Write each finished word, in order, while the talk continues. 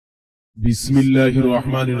بسم الله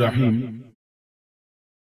الرحمن الرحيم.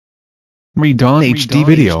 Redon HD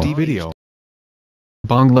Video.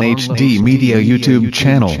 Bangla HD Media YouTube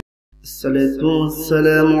channel. الصلاة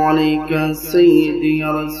والسلام عليك سيدي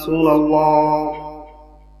يا رسول الله.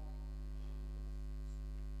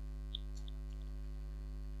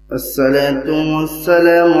 الصلاة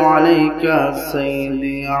والسلام عليك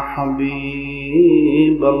سيدي يا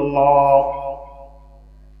حبيب الله.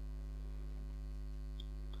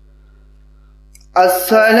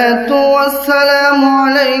 الصلاة والسلام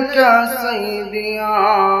عليك سيدي يا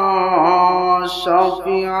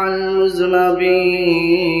شفيع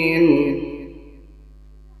المذنبين.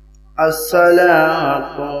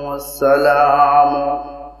 الصلاة والسلام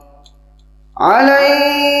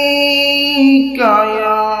عليك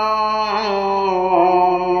يا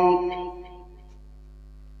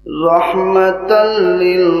رحمة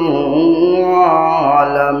للعالمين.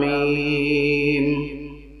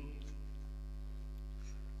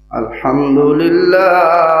 الحمد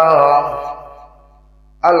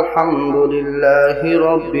لله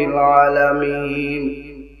رب العالمين،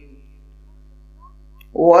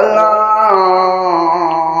 والعاقبة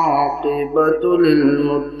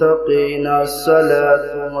للمتقين. الصلاة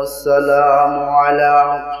والسلام على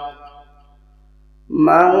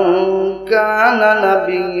من كان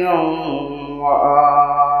نبيا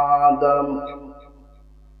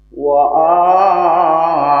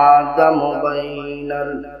وآدم بين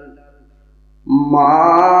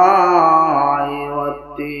الماء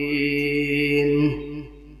والتين.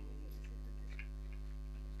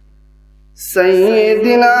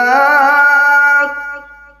 سيدنا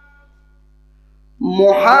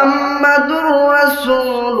محمد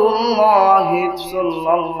رسول الله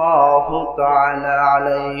صلى الله تعالى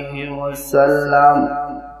عليه وسلم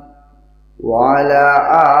وعلى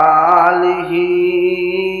آله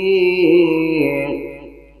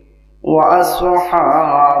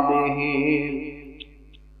وأصحابه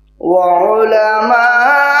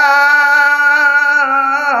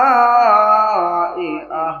وعلماء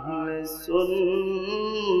أهل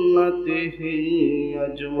سنته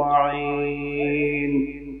أجمعين.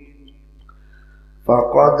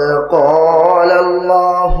 فقد قال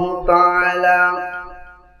الله تعالى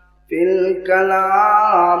في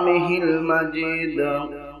كلامه المجيد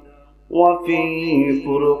وفي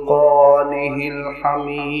فرقانه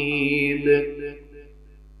الحميد.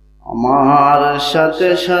 আমার সাথে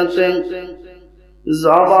সাথে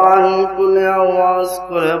জবান খুলে আওয়াজ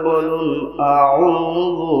করে বলুন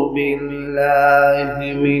আউযু বিল্লাহি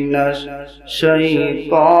মিনাশ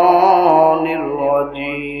শাইতানির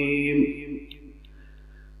রাজীম।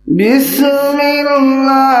 বিসমিল্লাহির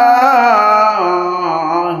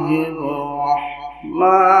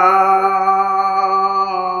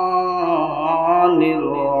রাহমানির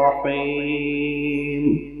রহিম।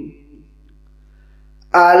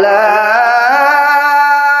 আলা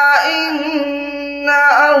ইন্না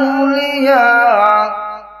আউলিয়া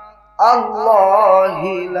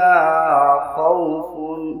আল্লাহি লা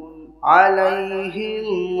খাউফুন আলাইহিম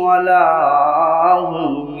ওয়া লা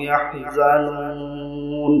হুম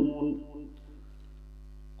ইয়াহজানুন।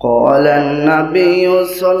 قال النبي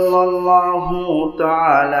صلى الله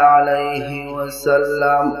تعالى عليه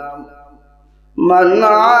وسلم من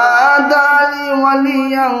عادى لي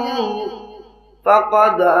وليا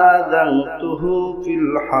فقد آذنته في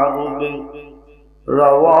الحرب.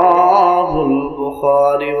 رواه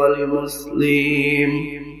البخاري ومسلم.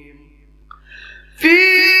 في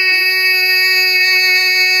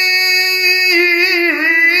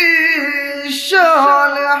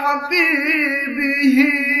شان حبيبه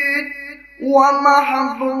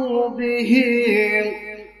ومحبوبه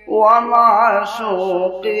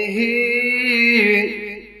ومعشوقه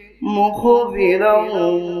مخبرا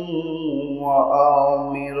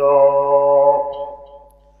وآمرا.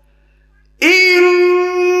 إن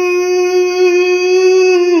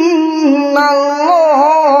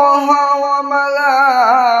الله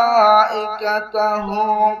وملائكته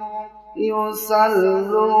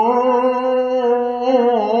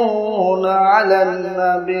يصلون على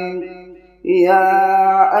النبي يا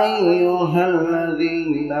أيها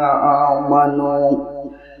الذين آمنوا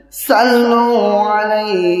صلوا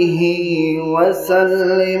عليه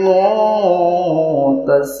وسلموا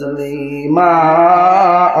تسليما.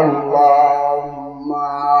 اللهم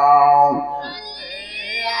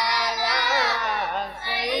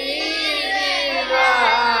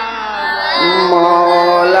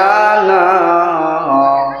مولانا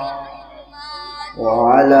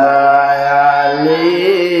وعلى آل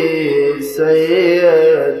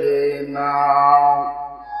سيدنا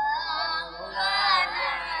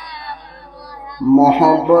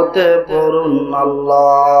محمد মহব্বতে পড়ুন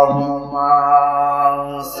আল্লাহুম্মা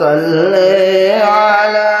সাল্লি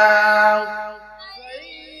আলা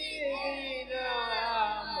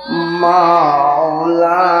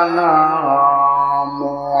মাওলানা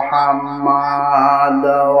মুহাম্মাদ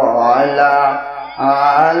ওয়া আলা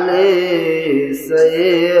আলি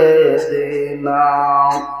সাইয়্যিদিনা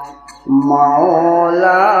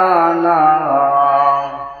মাওলানা।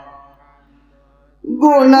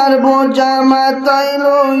 গুনার বোঝা মাথায়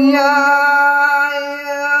লইয়া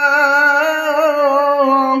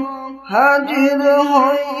হাজির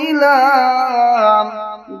হইলাম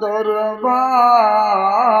দরবারে,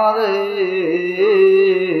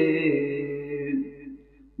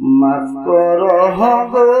 মাফ করহ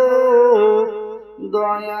গো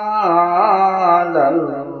দয়াল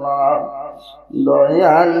আল্লাহ,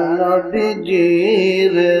 দয়াল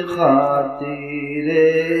নবীজির খাতিরে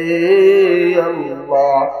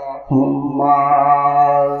আল্লাহুম্মা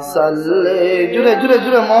সাল্লি। জুড়ে জুড়ে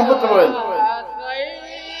জুড়ে মহব্বত করেন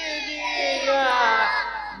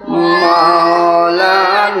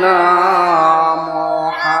মাওলানা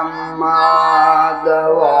মুহাম্মাদ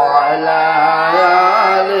ওয়া আলা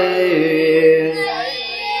আলিহি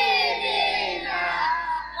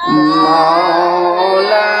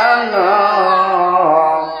মাওলানা।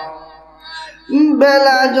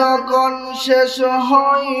 বেলা যখন শেষ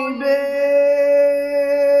হইবে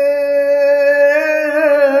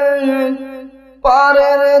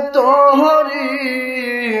পারের তোহরি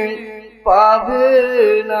পাবে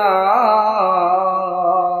না,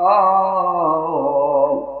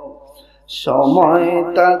 সময়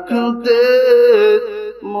থাকতে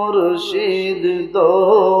মুর্শিদ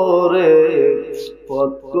দৌরে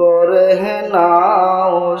পথ করে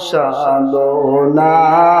নাও সাধনা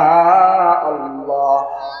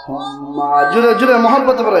আল্লাহুম্মা। জুড়ে জুড়ে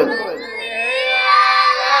মহব্বত করেন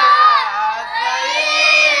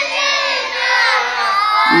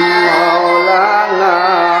মাওলানা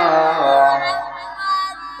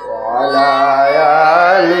ওয়া আলা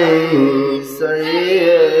আলি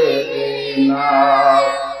সাইয়্যিদিনা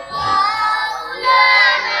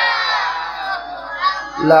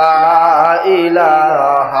লা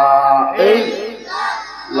ইলাহা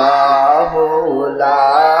ইল্লাল্লাহু লা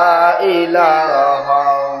ইলাহা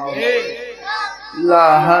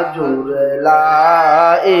ইল্লাল্লাহ জুড়ে লা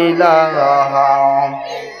ইলাহা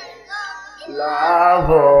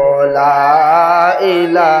ইল্লাল্লাহু লা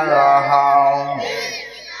ইলাহা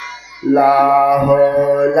ইল্লাল্লাহু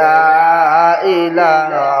লা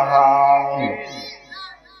ইলাহা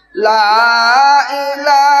লা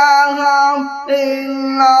ইলাহা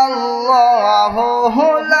ইল্লাল্লাহু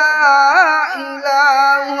লা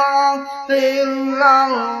ইলাহা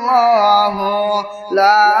ইল্লাল্লাহু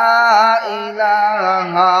লা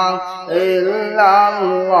ইলাহা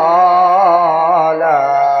ইল্লাল্লাহ লা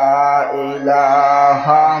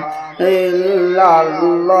ইলাহা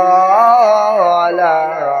ইল্লাল্লাহ লা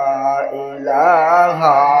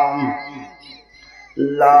ইলাহা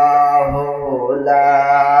ইল্লাল্লাহু লা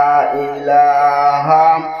ইলাহা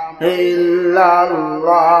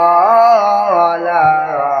ইল্লাল্লাহ লা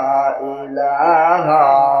ইলাহা।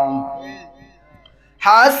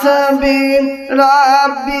 হাসবি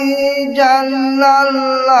রাব্বি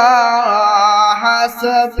জাল্লাল্লাহ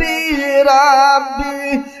হাসবি রাব্বি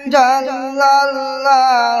জাল্লাল্লাহ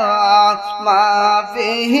মা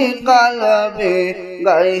ফিহি কলবি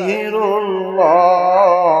গায়রুল্লাহ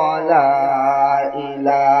লা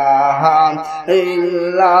ইলাহা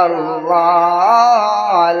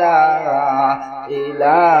ইল্লাল্লাহ লা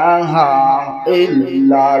ইলাহা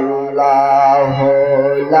ইল্লাল্লাহ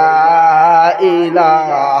লা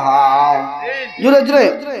ইলাহা। জুড়ে জুড়ে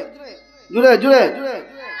জুড়ে জুড়ে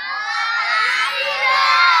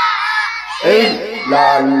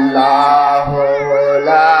ইল্লাল্লাহ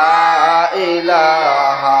লা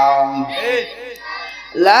ইলাহা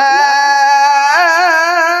লা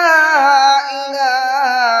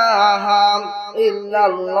ইলাহা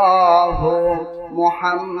ইল্লাল্লাহ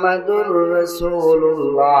মুহাম্মাদুর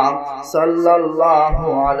রাসূলুল্লাহ সাল্লাল্লাহু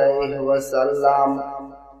আলাইহি ওয়াসাল্লাম।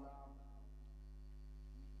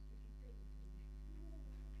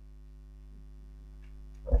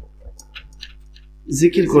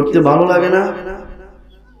 জিকির করতে ভালো লাগে না?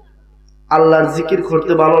 আল্লাহর জিকির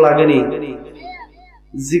করতে ভালো লাগেনি?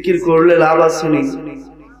 জিকির করলে লাভ আছে নি?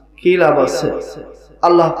 কি লাভ আছে?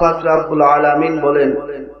 আল্লাহ পাক রব্বুল আলামিন বলেন,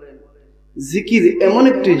 জিকির এমন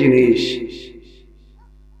একটি জিনিস,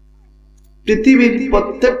 পৃথিবীর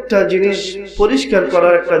প্রত্যেকটা জিনিস পরিষ্কার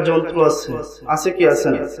করার একটা যন্ত্র আছে। আছে কি আছে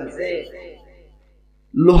না?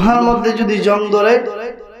 লোহার মধ্যে যদি জং ধরে,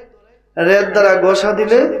 রেত দ্বারা ঘষা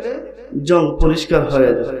দিলে জং পরিষ্কার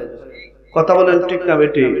হয়ে যায়। কথা বলেন ঠিক না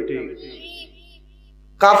বেটি?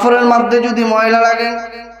 কাপড়ের মধ্যে যদি ময়লা লাগে,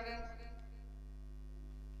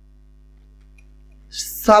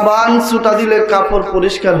 সাবান ছুটা দিলে কাপড়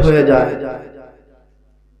পরিষ্কার হয়ে যায়।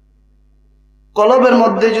 কলবের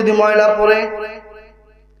মধ্যে যদি ময়লা পড়ে,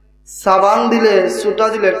 সাবান দিলে ছুটা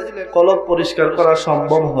দিলে কলব পরিষ্কার করা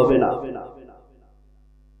সম্ভব হবে না।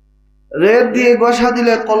 রেত দিয়ে ঘষা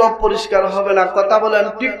দিলে কলব পরিষ্কার হবে না। কথা বলেন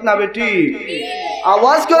ঠিক না বেটি?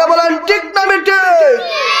 আওয়াজ করে বলেন ঠিক না বেটি?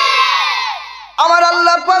 আমার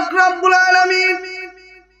আল্লাহ পাক রব্বুল আলামিন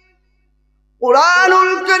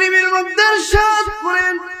কুরআনুল কারীমের মধ্যে ইরশাদ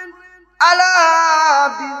করেন, আলা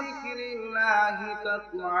বিযিকরিল্লাহি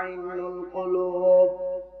তাতমাইন্নুল কুলুব।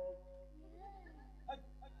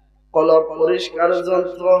 কলব পরিষ্কার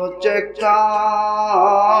যন্ত্র হচ্ছে একটা,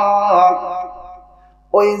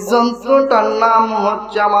 ওই যন্ত্রটার নাম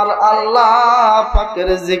হচ্ছে আমার আল্লাহ পাকের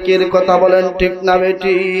জিকির। কথা বলেন ঠিক না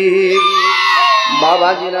বেটি?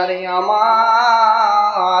 বাবাজিরা রে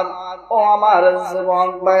আমার, ও আমার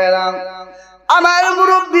যুবক ভাইরা, আমার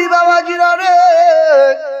মুরব্বী বাবাজিরা রে,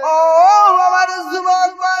 ও আমার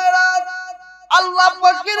যুবক ভাইরা, আল্লাহ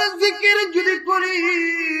পাকের জিকির যদি করি,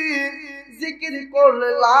 জিকির করলে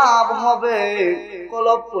লাভ হবে,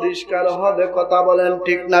 কলব পরিষ্কার হবে। কথা বলেন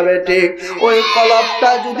ঠিক না বেটি? ওই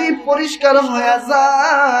কলবটা যদি পরিষ্কার হয়ে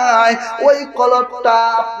যায়, ওই কলবটা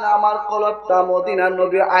আপনি আমার কলবটা মদিনার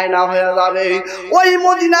নবীর আয়না হয়ে যাবে। ওই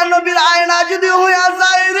মদিনার নবীর আয়না যদি হয়ে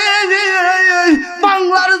যায় রে,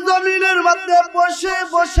 বাংলার জমিনের মধ্যে বসে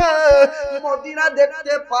বসে মদিনা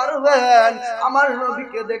দেখতে পারবেন, আমার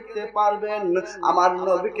নবীকে দেখতে পারবেন। আমার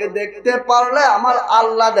নবীকে দেখতে পারলে আমার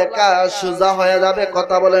আল্লাহ দেখা সোজা হয়ে যাবে।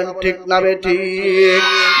 কথা বলেন ঠিক না বেটি?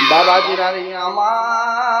 বাবাজিরা রে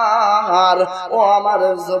আমার, ও আমার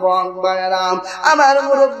যুবক ভাইরা, আমার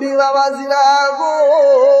মুরব্বী বাবাজিরা গো,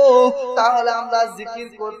 তাহলে আমরা জিকির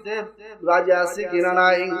করতে রাজি আছি কিনা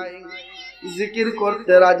নাই? জিকির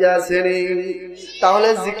করতে রাজি আছেনি? তাহলে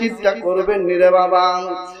জিকিরটা করবেন নিরে বাবা।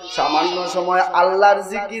 সামান্য সময় আল্লাহর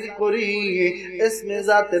জিকির করি, ইসমে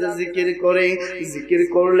জাতের জিকির করি। জিকির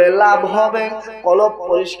করলে লাভ হবে, কলব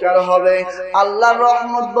পরিষ্কার হবে, আল্লাহর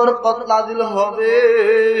রহমত বরকত নাজিল হবে।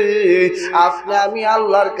 আপনি আমি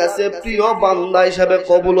আল্লাহর কাছে প্রিয় বান্দা হিসেবে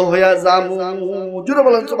কবুল হয়ে যাবো। জোরে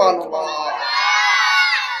বলেন সুবহানাল্লাহ।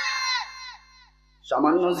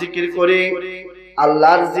 সামান্য জিকির করে,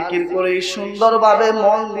 আল্লাহর জিকির করে সুন্দরভাবে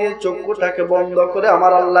মন দিয়ে চক্ষুটাকে বন্ধ করে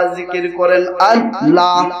আমার আল্লাহ জিকির করেন।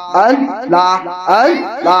 আল্লাহ আল্লাহ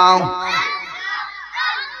আল্লাহ,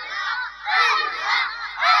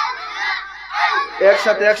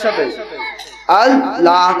 একসাথে একসাথে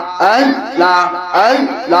আল্লাহ আল্লাহ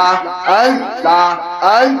আল্লাহ আল্লাহ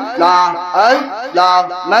আল্লাহ আল্লাহ,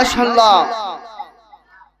 মাশাআল্লাহ।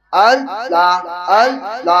 আল্লাহ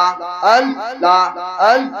আল্লাহ আল্লাহ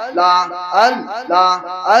আল্লাহ আল্লাহ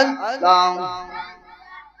আল্লাহ।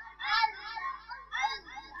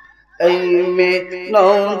 এই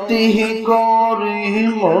মিনতি করি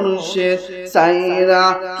মুর্শিদ সাইরা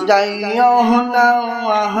যাইও না,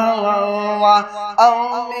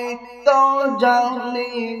 আমি তো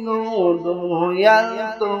জানি দয়াল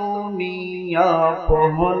তুমি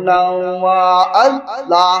আপনাওয়া।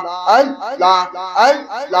 আল্লাহ আল্লাহ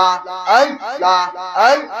আল্লাহ আল্লাহ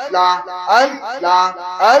আল্লাহ আল্লাহ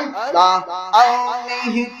আল্লাহ, আমি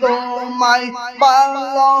তোমায়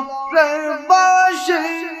ভালোবাসি,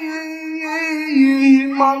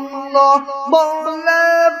 মন্দ বলে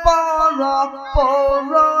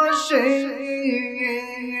পরশে,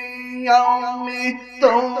 আমি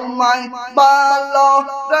তোমায়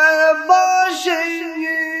ভালোবাসি,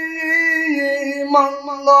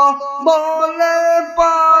 মন্দ বলে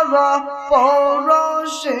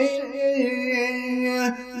পরশে।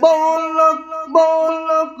 বলক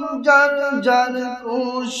বলক যার যার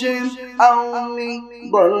খুশি, আমি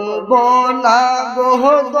বলবো না গো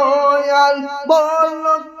দয়াল।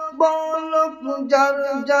 বলক বলক যার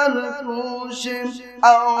যার খুশি,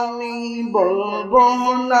 আমি বলবো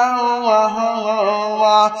না,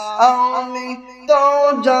 আমি তো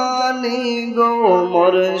জানি গো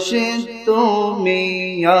মুর্শিদ তুমি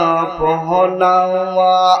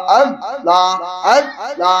আপনাওয়া। আল্লাহ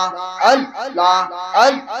আল্লাহ আল্লাহ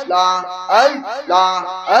আল্লাহ আল্লাহ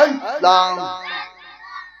আল্লাহ।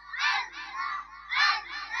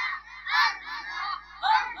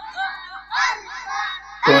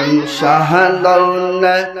 কোন শাহদৌন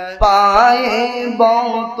পাইব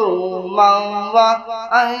তোমায়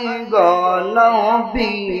গো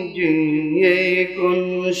নবীজি কোন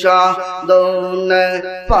শাহদৌন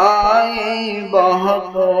পাইব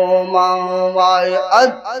তোমায়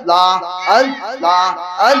আল্লাহ আল্লাহ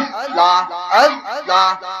আল্লাহ আল্লাহ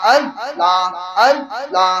আল্লাহ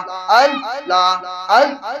আল্লাহ আল্লাহ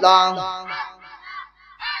আল্লাহ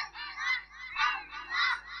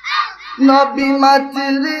নবী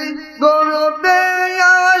মাতৃ গর্বে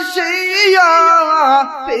আসিয়া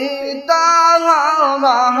পিতা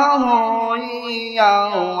হইয়া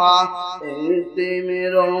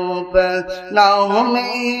এতিমের রূপে নাও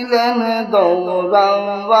মিলেন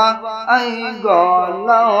দৌড়াওয়া আই গো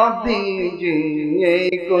নবীজি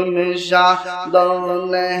কোন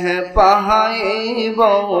শাদনে পাহাইব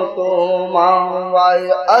তোমায়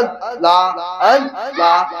আল্লাহ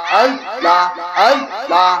আল্লাহ আল্লাহ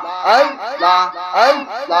আল্লাহ Allah,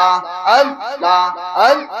 Allah, Allah,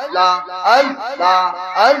 Allah, Allah, Allah,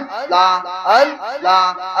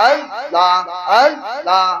 Allah, Allah,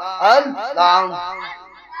 Allah, Allah.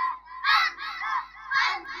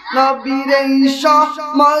 নবীর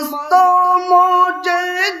সমস্ত মোজে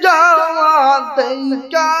যাওয়া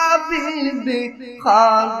দেখা বিবি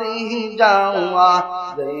খাদিজা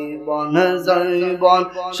জীবন জীবন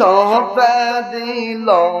সব দিল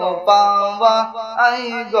পাওয়া আই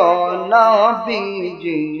গো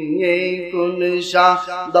নবীজি কোন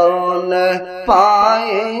শাদন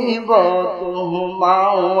পাইব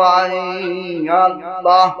তোমায়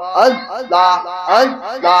আল্লাহ আল্লাহ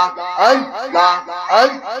আল্লাহ আল্লাহ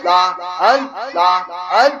Allah, Allah,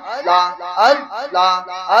 Allah, Allah,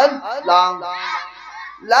 Allah,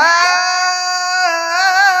 La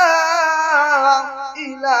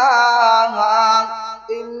ilaha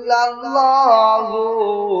illallah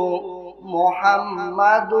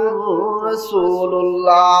Muhammadur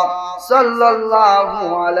Rasulullah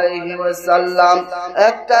sallallahu alayhi wa sallam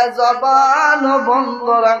একটা জবান বন্ধ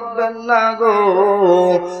রাখবেন না গো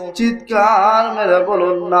চিৎকার মেরে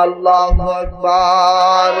বলুন আল্লাহু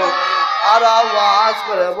আকবার আর আওয়াজ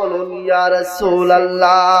করে বলুন ইয়া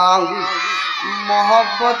রাসূলুল্লাহ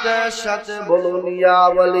মোহব্বতের সাথে বলুন ইয়া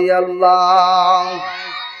ওয়ালি আল্লাহ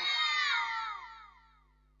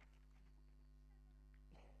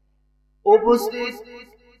উপস্থিত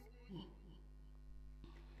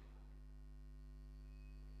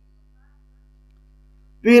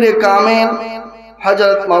পীর কামিল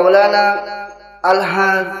হযরত মাওলানা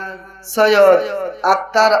আলহাজ সৈয়দ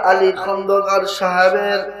আক্তার আলী খন্দকার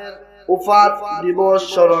সাহেবের উফাত দিবস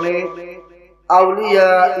স্মরণে আউলিয়া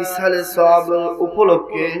ইসহালে সওয়াব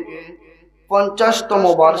উপলক্ষে 50তম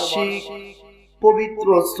বার্ষিক পবিত্র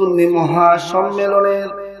সুন্নি মহাসম্মেলনের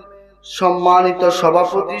সম্মানিত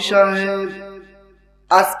সভাপতি সাহেব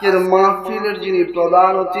আজকের মাহফিলের যিনি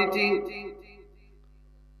প্রধান অতিথি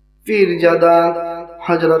পীরজাদা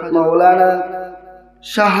হযরত মাওলানা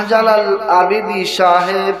শাহজালাল আবিদি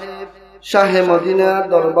সাহেব শাহে মদিনা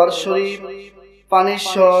দরবার শরীফ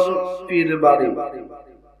পানেশ্বর পীরবাড়ি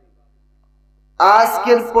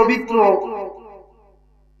আজকের পবিত্র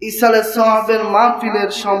ইসহালে সওয়াবের মাহফিলের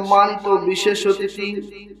সম্মানিত বিশেষ অতিথি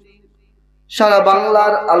সারা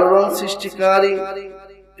বাংলার আলোড়ন সৃষ্টিকারী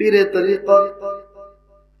পীরে তরিকত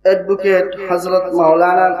অ্যাডভোকেট হযরত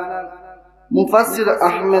মাওলানা মুফাসসির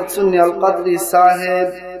আহমেদ সুন্নি আল কাদরি সাহেব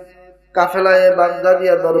কাফেলায়ে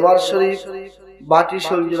বাগদাদিয়া দরবার শরীফ বাটি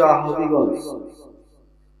শরীরা হবিগঞ্জ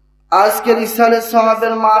আজকের ইসহালে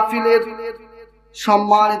সওয়াবের মাহফিলের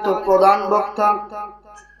সম্মানিত প্রধান বক্তা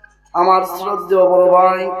আমার শ্রদ্ধেয় বড়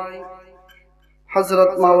ভাই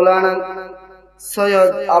হযরত মাওলানা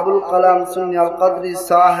সৈয়দ আবুল কালাম সুন্নি আল কাদরি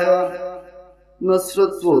সাহেব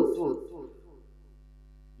নসরতপুর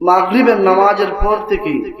মাগরিবের নামাজের পর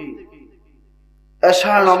থেকে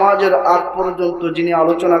এশা নামাজের আগ পর্যন্ত যিনি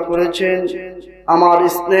আলোচনা করেছেন আমার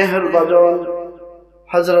স্নেহের ভাজন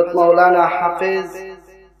হযরত মাওলানা হাফেজ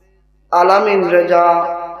আলামিন রেজা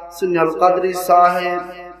সুন্নি আল কাদরি সাহেব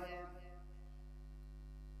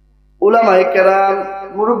উলামায়ে কেরাম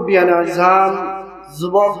মুরব্বিয়ানে আযম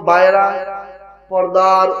যুবক ভাইরা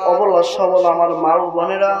পর্দার অবলা সবল আমার মা ও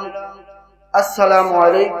বোনেরা আসসালামু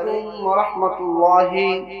আলাইকুম ওয়া রাহমাতুল্লাহি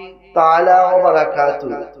তাআলা ওয়া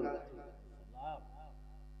বারাকাতুহু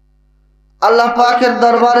আল্লাহ পাকের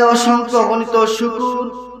দরবারে অসংখ্য গণিত শুকর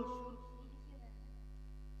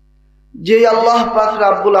যে আল্লাহ পাক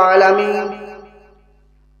রব্বুল আলামিন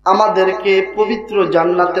আমাদেরকে পবিত্র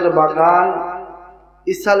জান্নাতের বাগান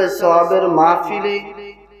ইসহালে সওয়াবের মাহফিলে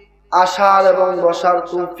আসার এবং বসার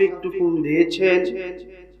তৌফিকটুকু দিয়েছেন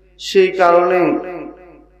সেই কারণে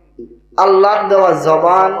আল্লাহর দেওয়া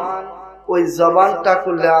জবান ওই জবানটা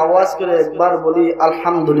খুললে আওয়াজ করে একবার বলি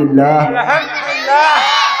আলহামদুলিল্লাহ,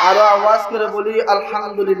 আরো আওয়াজ করে বলি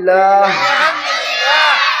আলহামদুলিল্লাহ।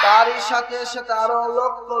 তারই সাথে সাথে আরো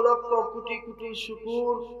লক্ষ লক্ষ কোটি কোটি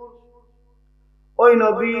শুকর ওই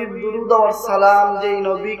নবীর দুরূদ আর সালাম, যেই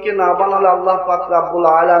নবীকে না বানালে আল্লাহ পাক রব্বুল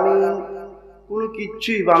আলামিন কোনো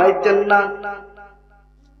কিছুই বানাইতেন না,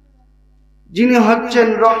 যিনি হচ্ছেন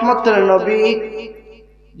রহমতের নবী,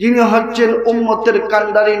 যিনি হচ্ছেন উম্মতের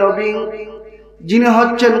কান্ডারি নবী, যিনি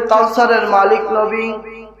হচ্ছেন কাউসারের মালিক নবী,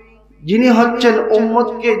 যিনি হচ্ছেন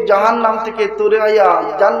উম্মতকে জাহান্নাম থেকে তুরাইয়া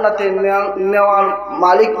জান্নাতে নেওয়ার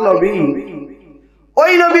মালিক নবী,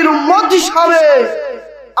 ওই নবীর উম্মত হিসাবে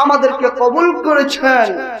আমাদেরকে কবুল করেছেন।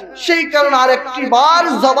 সেই কারণে আরেকটি বার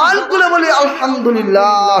জবান খুলে বলি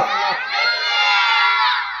আলহামদুলিল্লাহ।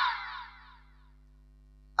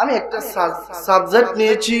 আমি একটা সাবজেক্ট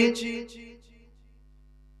নিয়েছি,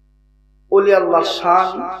 ওলি আল্লাহর শান,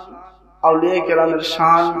 আউলিয়া কেরামের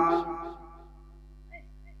শান।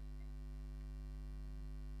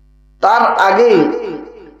 তার আগে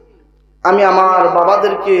আমি আমার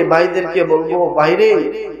বাবাদেরকে ভাইদেরকে বলবো, বাইরে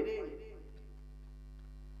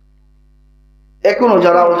এখনো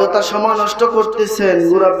যারা অযথা সময় নষ্ট করতেছেন,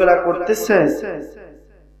 ঘোরাফেরা করতেছেন,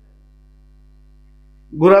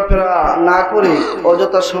 ঘোরাফেরা না করে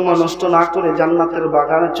অযথা সময় নষ্ট না করে জান্নাতের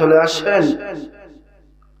বাগানে চলে আসেন।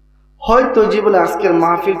 হয়তো জীবনে আজকের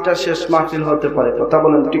মাহফিলটা শেষ মাহফিল হতে পারে। কথা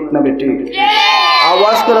বলেন ঠিক না বেঠিক?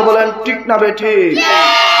 আওয়াজ করে বলেন ঠিক না বেঠিক?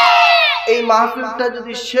 এই মাহফিলটা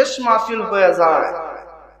যদি শেষ মাহফিল হয়ে যায়,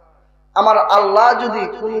 আমার আল্লাহ যদি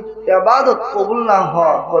কোন ইবাদত কবুল না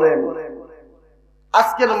করেন,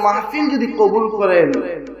 আজকের মাহফিল যদি কবুল করেন,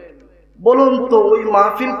 বলুন তো ওই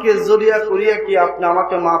মাহফিলকে জরিয়া করিয়া কি আপনি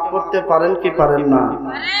আমাকে মাফ করতে পারেন কি পারেন না?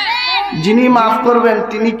 যিনি মাফ করবেন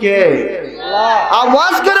তিনি কে?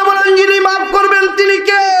 আওয়াজ করে বলেন, যিনি মাফ করবেন তিনি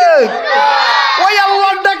কে? ওই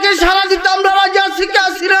আল্লাহর ডাকে সাড়া দিতে আমরা রাজি আছি কি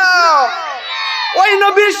আছি না? ওই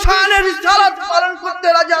নবীর শানের রিসালাত পালন করতে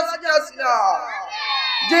রাজি আছি কি আছি না?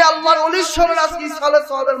 যে আল্লাহর ওলির শরণ আজকে সালাত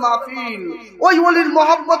সাহাবের মাহফিল, ওই ওলির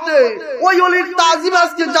মহব্বতে, ওই ওলির তাজিম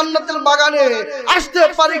আজকে জান্নাতের বাগানে আসতে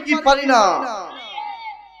পারি কি পারি না?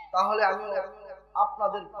 তাহলে আমি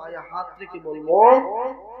আপনাদের পায়ে হাত রেখে বলবো,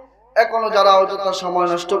 এখনো যারা অযথা সময়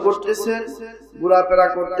নষ্ট করতেছেন, ঘোরাফেরা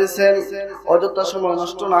করতেছেন, অযথা সময়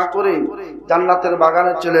নষ্ট না করে জান্নাতের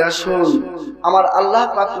বাগানে চলে আসুন। আমার আল্লাহ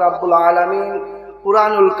পাক রব্বুল আলামিন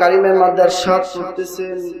কুরআনুল কারীমের মধ্যে ইরশাদ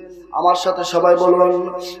করতেছেন, আমার সাথে সবাই বলুন,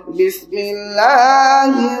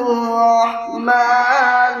 বিসমিল্লাহির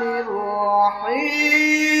রহমানির রহিম।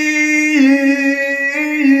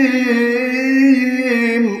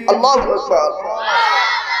 আল্লাহু আকবার।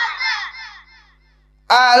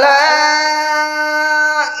 আলা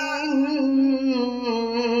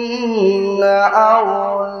ইন্না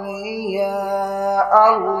আউলিয়া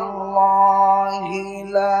আল্লাহি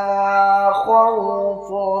লা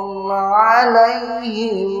খাউফুন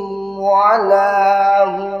আলাইহিম ওয়া লা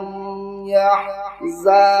হুম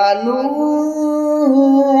ইয়াহজানুন।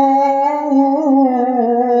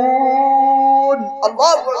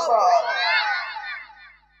 আল্লাহু আকবার।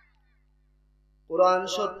 কুরআন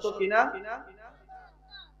সত্য কিনা?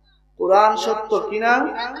 কুরআন সত্য কিনা?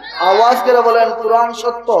 আওয়াজ করে বলেন, কুরআন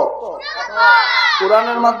সত্য।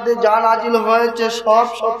 কুরআনের মধ্যে যা নাজিল হয়েছে সব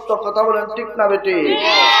সত্য। কথা বলেন ঠিক না বেঠিক?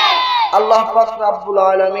 আল্লাহ পাক রব্বুল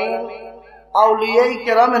আলামিন আউলিয়ায়ে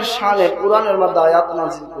কেরামের শানে কুরআনের মধ্যে আয়াত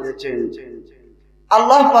নাযিল করেছেন।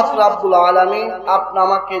 আল্লাহ পাক রব্বুল আলামিন আপনি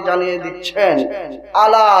আমাকে জানিয়ে দিচ্ছেন,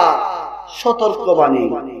 আলা সতর্কবাণী।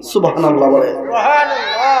 সুবহানাল্লাহ বলেন।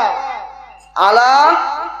 সুবহানাল্লাহ। আলা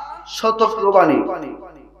সতর্কবাণী।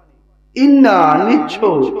 ইন্না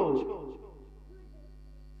নিশ্চয়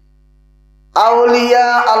আউলিয়া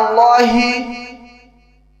আল্লাহি,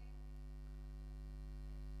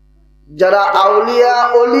 যারা আউলিয়া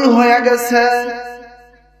ওলি হয়ে গেছে,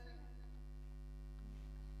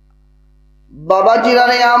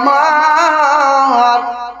 বাবাজিরারে আমার,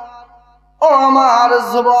 ও আমার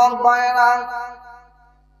যুবক ভাইরা,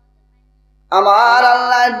 আমার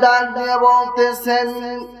আল্লাহ ডাক দিয়ে বলতেছেন,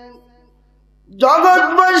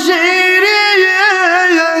 জগৎবাসীর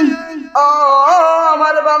ও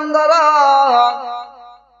আমার বান্দারা,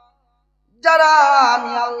 যারা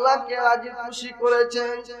আমি আল্লাহকে রাজি খুশি করেছে,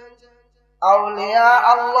 আউলিয়া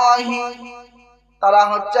আল্লাহি, তারা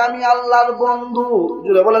হচ্ছে আমি আল্লাহর বন্ধু।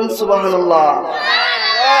 জুড়ে বলেন সুবহানাল্লাহ।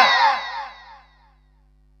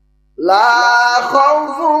 লা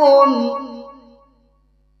খাউফুন,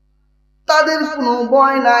 তাদের কোনো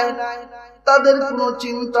ভয় নাই, তাদের কোনো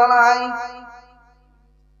চিন্তা নাই,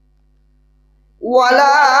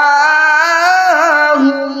 ওয়ালা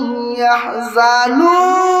হুম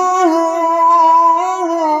ইয়াহজানুন,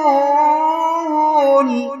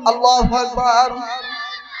 আল্লাহু আকবার।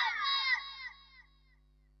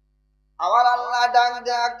 আমার আল্লাহ ডাক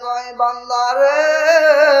দেয়া কয় বান্দারে,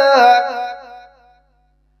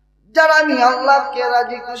 যারা আমি আল্লাহকে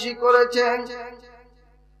রাজি খুশি করেছে,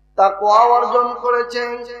 তাকওয়া অর্জন করেছে,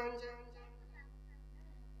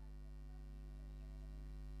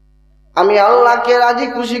 আমি আল্লাহকে রাজি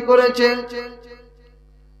খুশি করেছে,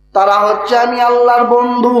 তারা হচ্ছে আমি আল্লাহর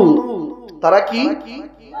বন্ধু। তারা কি?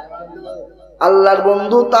 আল্লাহর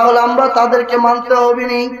বন্ধু। তাহলে আমরা তাদেরকে মানতে হবে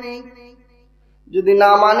নি, যদি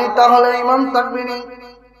না মানি তাহলে ঈমান থাকবে নি।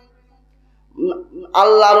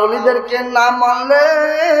 আল্লাহর ওলিদেরকে না মানলে,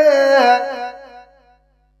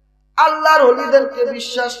 আল্লাহর ওলিদেরকে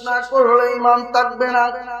বিশ্বাস না করলে ঈমান থাকবে না।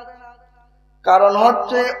 কারণ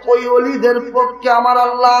হচ্ছে ওই ওলিদের পক্ষে আমার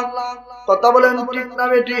আল্লাহ, কথা বলেন ঠিক না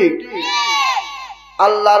বেঠিক?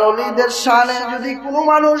 আল্লাহর ওলিদের শানে যদি কোনো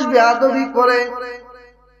মানুষ বেয়াদবি করে,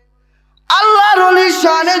 আল্লাহর ওলির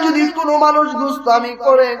শানে যদি কোনো মানুষ গুস্তামি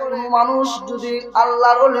করে, কোনো মানুষ যদি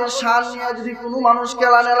আল্লাহর ওলির শান নিয়ে যদি কোনো মানুষ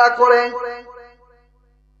কেলানেলা করে,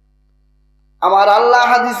 আমার আল্লাহ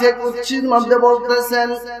হাদিসে কুদসির মধ্যে বলতেছেন,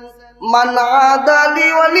 মান আদালি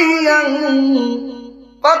ওয়ালিয়ান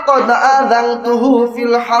ফাকাদ আযানতুহু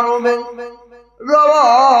ফিল হারব,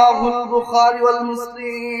 রাওয়াহুল বুখারী ওয়াল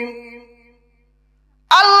মুসলিম।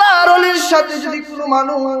 আল্লাহর ওলির সাথে যদি কোনো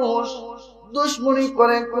মানুষ দুশমনি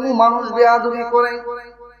করে, কোনো মানুষ বেয়াদবি করে,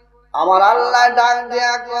 আমার আল্লাহ ডাক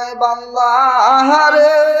দেয়া কয় বান্দা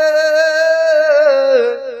রে,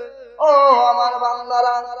 ও আমার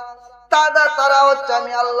বান্দারা, তারা হচ্ছে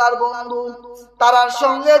আমি আল্লাহর বন্ধু। তারার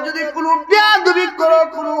সঙ্গে যদি কোনো বেয়াদবি করো,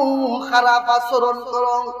 কোনো খারাপ আচরণ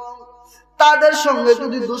করো, তাদের সঙ্গে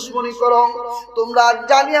যদি দুশমনি করো, তোমরা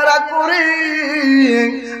জানিয়ে রাখো রে,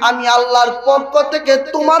 আমি আল্লাহর পক্ষ থেকে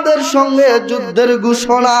তোমাদের সঙ্গে যুদ্ধের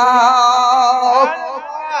ঘোষণা।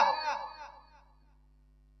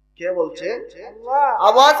 কে বলছে?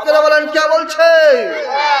 আওয়াজ করে বলেন, কে বলছে?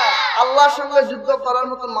 আল্লাহর সঙ্গে যুদ্ধ করার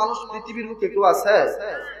মতো মানুষ পৃথিবীর বুকে কেউ আছে?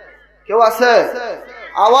 কেউ আছে?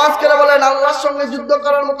 আওয়াজ করে বলেন, আল্লাহর সঙ্গে যুদ্ধ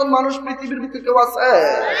করার মতন মানুষ পৃথিবীর বুকে কেউ আছে?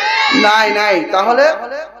 নাই, নাই। তাহলে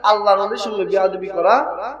আল্লাহর ওলির সঙ্গে বেয়াদবি করা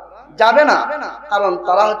যাবে না, কারণ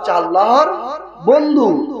তারা হচ্ছে আল্লাহর বন্ধু।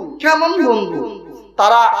 কেমন বন্ধু?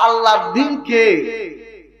 তারা আল্লাহর দ্বীনকে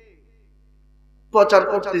প্রচার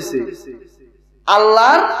করতেছে,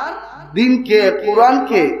 আল্লাহর দ্বীনকে,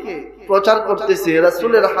 কোরআনকে প্রচার করতেছে,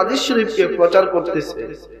 রাসূলের হাদিস শরীফকে প্রচার করতেছে।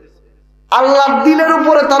 আল্লাহর দ্বীনের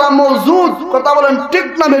উপরে তারা মওজুদ, কথা বলেন ঠিক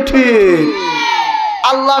না বেঠিক?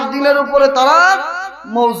 আল্লাহর দ্বীনের উপরে তারা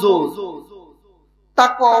মওজুদ,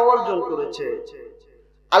 তাকওয়া অর্জন করেছে।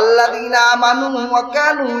 আল্লাযীনা আমানু ওয়া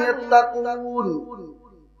কানু ইয়াত্তাকুন,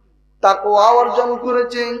 তাকওয়া অর্জন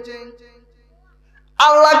করেছে,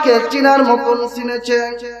 আল্লাহকে চিনার মতন চিনেছে,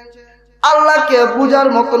 আল্লাহকে বুঝার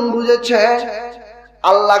মতন বুঝেছে,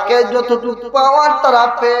 আল্লাহকে যতটুকু পাওয়ার তারা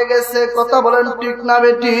পেয়ে গেছে। কথা বলেন ঠিক না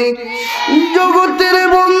বেঠিক? জগতের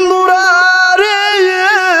বন্ধুরা রে,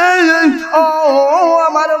 ও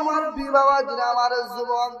আমার মুরব্বি বাবাজিরা, আমার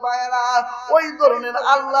যুবক ভাইরা, ওই ধরনের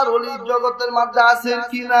আল্লাহর ওলি জগতের মধ্যে আছে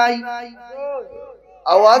কি নাই?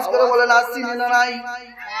 আওয়াজ করে বলেন, আছে না নাই?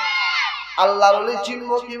 আল্লাহর ওলি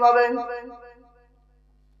চিনব কিভাবে?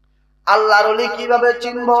 আল্লাহর ওলি কিভাবে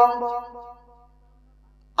চিনব?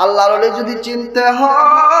 আল্লাহর ওলি যদি চিনতে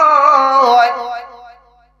হয়,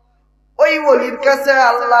 ওই ওলির কাছে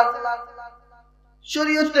আল্লাহর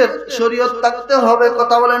শরীয়ত থাকতে হবে।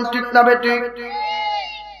 কথা বলেন ঠিক না বেঠিক?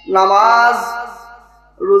 নামাজ,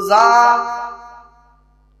 রোজা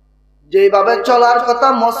যেভাবে চলার কথা,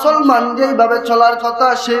 মুসলমান যেভাবে চলার কথা,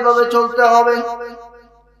 সেইভাবে চলতে হবে।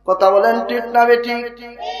 কথা বলেন ঠিক না বেঠিক?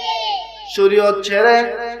 শরীয়ত ছেড়ে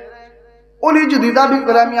ওলি যদি দাবি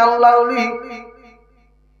করে আমি আল্লাহর ওলি,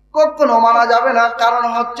 কখনো মানা যাবে না। কারণ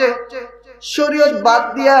হচ্ছে শরীয়ত বাদ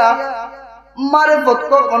দিয়া মারিফত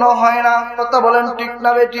কখনো হয় না। কথা বলেন ঠিক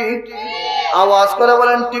না বেঠিক? আওয়াজ করে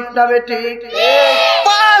বলেন ঠিক না বেঠিক?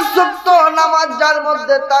 5 ওয়াক্ত নামাজ যার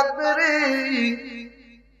মধ্যে থাকবে রে,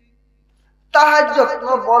 তাহাজ্জুদ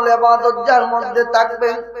নফল ইবাদত যার মধ্যে থাকবে,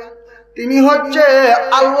 তিনি হচ্ছে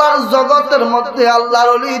আল্লাহর জগতের মধ্যে আল্লাহর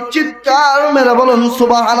ওলি। চিৎকার মেরে বলুন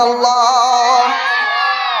সুবহানাল্লাহ।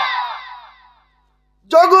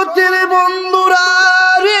 জগতের বন্ধুরা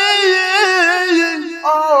রে,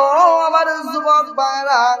 ও আমার যুবক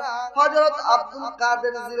ভাইরা, হযরত আব্দুল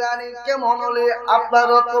কাদের জিলানী কেমন হলে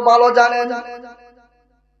আপনারা তো ভালো জানেন।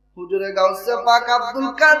 হুজুরে গাউসে পাক আব্দুল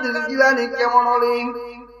কাদের জিলানী কেমন হলে,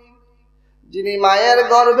 যিনি মায়ের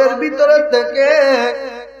গর্ভের ভিতরে থেকে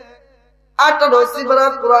 18 সিফারা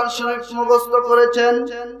কোরআন শরীফ মুখস্থ করেছেন।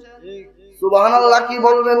 সুবহানাল্লাহ কি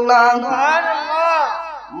বলবেন না?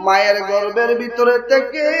 মায়ের গর্ভের ভিতরে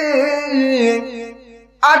থেকে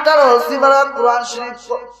 18 সিবারা কোরআন শরীফ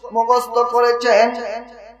মুখস্থ করেছেন।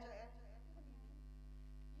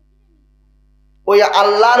 ওই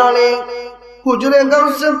আল্লাহর ওলি হুজুরে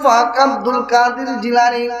গাউসে পাক আব্দুল কাদের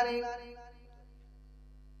জিলানী,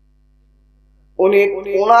 উনি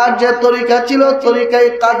ওনার যে তরিকা ছিল তরিকায়ে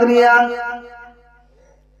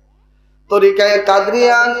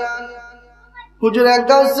কাদরিয়া, হুজুরে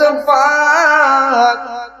গাউসে পাক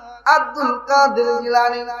আব্দুল কাদের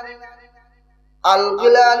জিলানী আল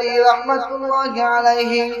গিলানী রাহমাতুল্লাহি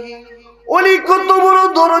আলাইহি, উনি কত বড়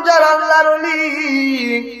দরজার আল্লাহর ওলি।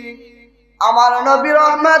 আমার নবী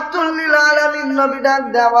রাহমাতুল লিল আলামিন নবী ডাক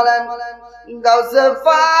দেয়া বলেন, গাউসে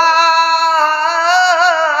পাক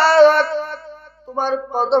তোমার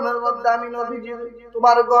কদমের মধ্যে আমি নবীজির,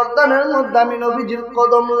 তোমার গর্দানের মধ্যে আমি নবীজির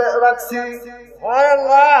কদম রাখছি।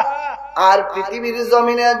 সুবহানাল্লাহ। আর পৃথিবীর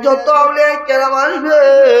জমিনে যত আউলিয়া কেরাম আসবে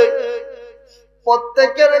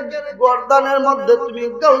প্রত্যেকের গর্দানের মধ্যে তুমি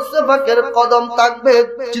গাউসে পাকের কদম থাকবে।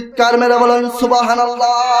 চিৎকার মেরে বলেন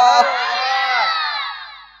সুবহানাল্লাহ।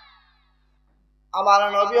 আমার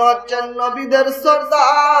নবী হচ্ছেন নবীদের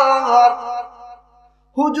সরদার,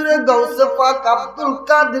 হুজুরে গাউসে পাক আব্দুল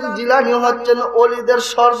কাদের জিলানী হচ্ছেন ওলিদের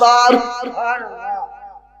সরদার।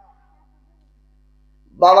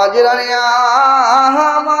 বাবা জিলানী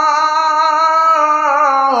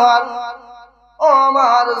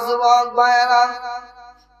আমার যুবক ভাইয়েরা,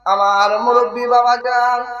 আমার মুরব্বী বাবা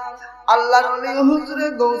যান, আল্লাহর ওলি হুজুরে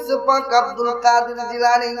গাউসে পাক আব্দুল কাদের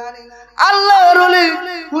জিলানী, আল্লাহর ওলি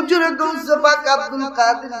হুজুরে গাউসে পাক আব্দুল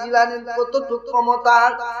কাদের জিলানীর কতটুকু ক্ষমতা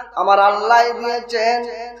আমার আল্লাহ দিয়েছেন।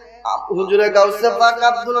 হুজুরে গাউসে পাক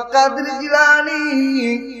আব্দুল কাদের জিলানী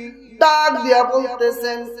ডাক দিয়া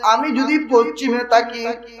বলতেছেন, আমি যদি পশ্চিমে থাকি,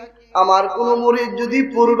 আমার কোন মুরিদ যদি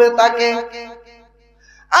পূর্বে থাকে,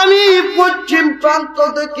 আমি পশ্চিম প্রান্ত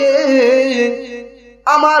থেকে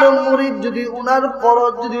আমার মুরিদ যদি উনার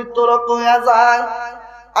ফরজ যদি তরক হয়ে যায়,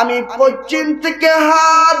 আমি পশ্চিম থেকে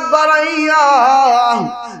হাত বাড়াইয়া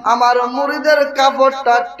আমার মুরিদের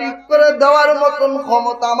কাপড়টা ঠিক করে দেওয়ার মতন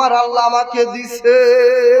ক্ষমতা আমার আল্লাহ আমাকে দিছে।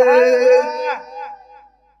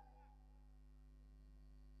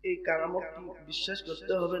 এই কারামত বিশ্বাস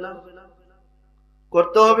করতে হবে না?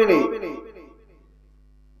 করতে হবে না?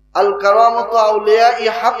 আল কারামাতু আউলিয়াই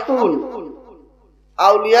হাক্কুন,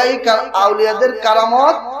 আউলিয়াদের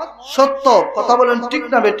কারামত সত্য। কথা বলেন ঠিক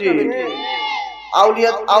না বেটি?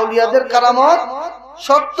 আউলিয়াদের কারামত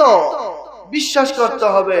সত্য, বিশ্বাস করতে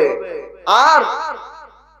হবে। আর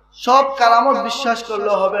সব কারামত বিশ্বাস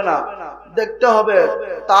করলে হবে না, দেখতে হবে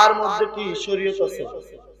তার মধ্যে কি শরীয়ত আছে।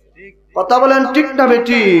 কথা বলেন ঠিক না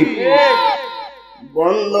বেটি?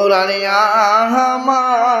 বন্ধুরা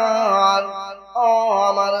আমার, ও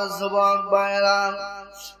আমার যুবক ভাইরা,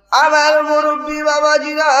 আমার মুরব্বী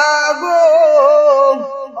বাবাজিরা গো,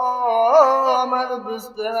 আমার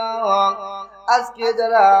দুস্থরা, আজকে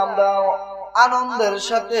যারা আমরা আনন্দের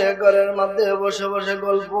সাথে ঘরের মধ্যে বসে বসে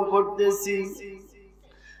গল্প করতেছি,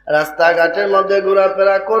 রাস্তাঘাটের মধ্যে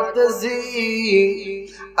ঘোরাফেরা করতেছি,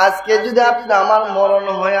 আজকে যদি আপনি আমার মরণ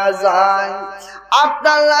হয়ে যায়,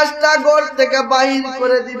 আপনার লাশটা ঘর থেকে বাহির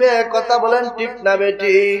করে দিবে। কথা বলেন ঠিক না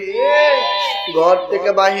বেটি? ঘর থেকে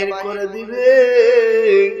বাহির করে দিবে,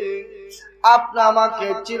 আপনি আমাকে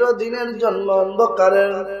চিরদিনের জন্য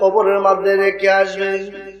অন্ধকারের কবরের মধ্যে রেখে আসবেন।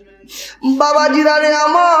 বাবাজিরা রে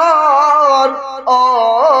আমার, ও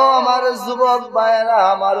আমার যুবক ভাইয়েরা,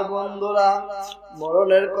 আমার বন্ধুরা,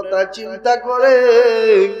 মরণের কথা চিন্তা করে,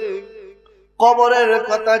 কবরের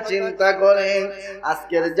কথা চিন্তা করে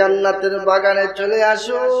আজকের জান্নাতের বাগানে চলে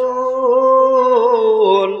আসুন।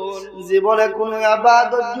 জীবনে কোনো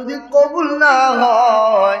ইবাদত যদি কবুল না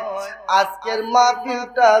হয়, আজকের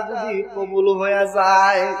মাহফিলটা যদি কবুল হয়ে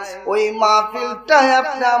যায়, ওই মাহফিলটাই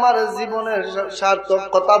আপনি আমার জীবনের সার্থক।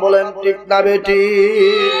 কথা বলেন ঠিক না বেটি?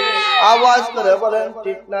 আওয়াজ করে বলেন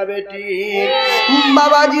ঠিক না বেটি?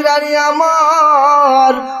 বাবাজিরা রে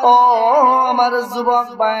আমার, ও আমার যুবক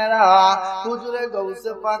ভাইরা, হুজুরে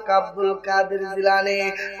গাউসে পাক আব্দুল কাদের জিলানী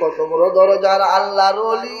কত বড় দরজার আল্লাহর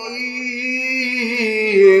ওলি।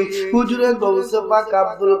 হুজুরে গাউসে পাক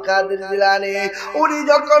আব্দুল কাদের জিলানী উনি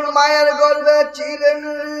যখন মায়ের গর্ভে ছিলেন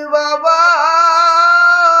বাবা,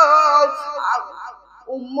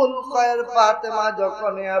 উম্মুল খায়র ফাতেমা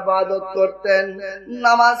যখন ইবাদত করতেন,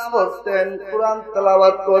 নামাজ পড়তেন, কোরআন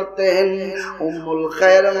তেলাওয়াত করতেন, উম্মুল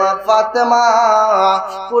খায়র মা ফাতেমা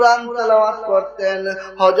কোরআন তেলাওয়াত করতেন।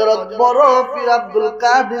 হযরত বড় পীর আব্দুল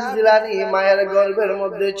কাদের জিলানী মায়ের গর্ভের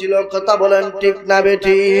মধ্যে ছিল। কথা বলেন ঠিক না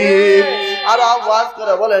বেটি? আর আওয়াজ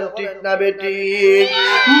করে বলেন ঠিক না বেটি?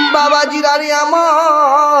 বাবাজিরানি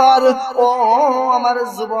আমার, ও আমার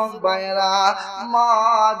যুবক ভাইয়েরা, মা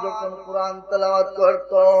যখন কোরআন তেলাওয়াত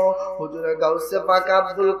করত, হুজুরে গাউসে পাক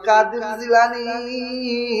আব্দুল কাদের জিলানী,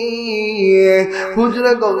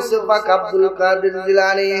 হুজুরে গাউসে পাক আব্দুল কাদের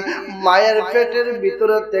জিলানী মায়ের পেটের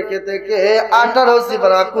ভিতরে থেকে থেকে 18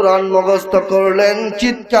 সিপারা কোরআন মুখস্থ করলেন।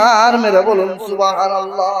 চিৎকার মেরে বলুন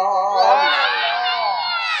সুবহানাল্লাহ।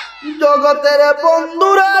 জগতের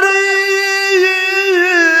বন্ধুরা রে,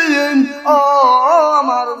 ও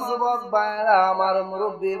আমার যুবক ভাইরা, আমার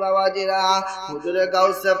মুরব্বী বাবাজিরা, হুজুরে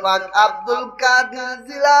গাউসে পাক আব্দুল কাদের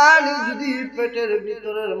জিলানী যদি পেটের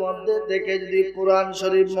ভিতরের মধ্যে থেকে যদি কোরআন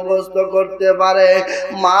শরীফ মুখস্থ করতে পারে,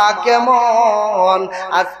 মা কেমন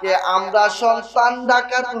আজকে আমরা সন্তান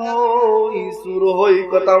ডাকাত হই, চুর হই,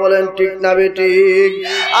 কথা বলেন ঠিক না বেঠিক?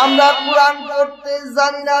 আমরা কোরআন পড়তে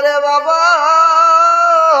জানি না রে বাবা,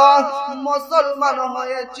 মুসলমান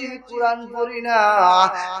হয়েছি কোরআন পড়ি না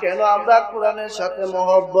কেন? আমরা কোরআনের সাথে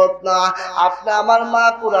মহব্বত না। আপনি আমার মা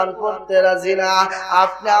কোরআন পড়তে রাজি না,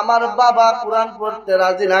 আপনি আমার বাবা কোরআন পড়তে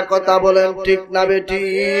রাজি না, কথা বলেন ঠিক না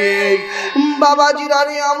বেঠিক?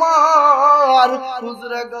 বাবাজিরানি আমার,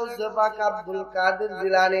 হুজুরে গাউসে পাক আব্দুল কাদের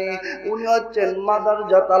জিলানী, উনি হচ্ছেন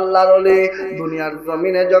মাদারজাত আল্লাহর ওলি। দুনিয়ার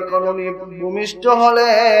জমিনে যখন উনি ভূমিষ্ঠ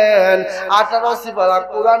হলেন, 18 সিপারা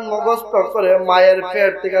কোরআন মুখস্থ করে মায়ের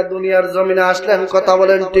পেট থেকে দুনিয়ার জমিনে আসলেন, কথা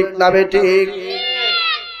বলেন ঠিক না বেঠিক?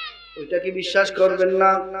 ওইটা কি বিশ্বাস করবেন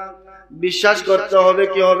না? বিশ্বাস করতে হবে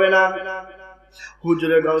কি হবে না?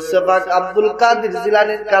 হুজুরে গাউসে পাক আব্দুল কাদের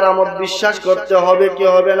জিলানীর কারামত বিশ্বাস করতে হবে কি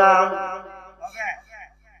হবে না?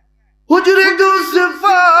 হুজুরে গাউসে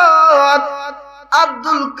পাক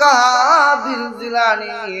আব্দুল কাদের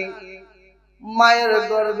জিলানী মায়ের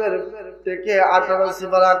গর্ভের থেকে 18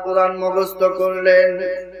 সিপারা কোরআন মুখস্থ করলেন।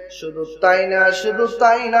 শুধু তাই না, শুধু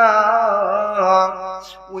তাই না,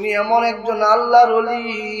 উনি এমন একজন আল্লাহর ওলি,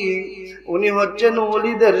 উনি হচ্ছেন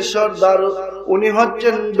ওলিদের সর্দার, উনি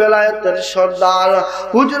হচ্ছেন বেলায়েতের সর্দার।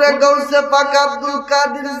 হুজুরে গাউসে পাক আব্দুল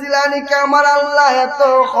কাদের জিলানীকে আমার আল্লাহ এত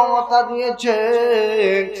ক্ষমতা দিয়েছে,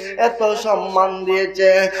 এত সম্মান দিয়েছে,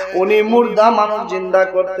 উনি মুর্দা মানুষ জিন্দা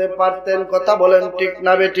করতে পারতেন, কথা বলেন ঠিক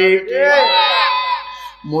না বেঠিক?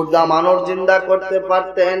 মুর্দা মানুষ জিন্দা করতে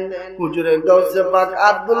পারতেন। হুজুরে গাউসে পাক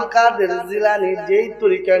আব্দুল কাদের জিলানী যেই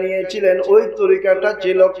তরিকা নিয়েছিলেন, ওই তরিকাটা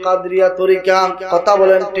ছিল কাদরিয়া তরিকা, কথা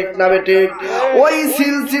বলেন ঠিক না বেঠিক? ওই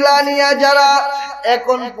সিলসিলা নিয়ে যারা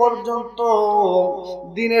এখন পর্যন্ত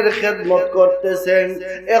দিনের খেদমত করতেছেন,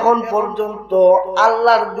 এখন পর্যন্ত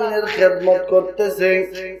আল্লাহর দিনের খেদমত করতেছেন,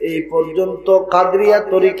 এই পর্যন্ত কাদরিয়া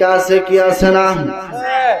তরিকা আছে কি আছে না?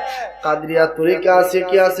 কাদরিয়া তরিকা আছে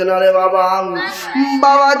কি আছে না রে বাবা?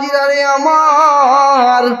 বাবাজিরা রে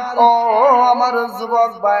আমার, ও আমার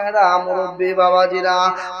যুবক ভাইরা, মুরব্বী বাবাজিরা,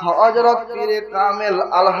 হযরত পীরে কামেল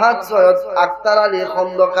আলহাজ সৈয়দ আখতার আলী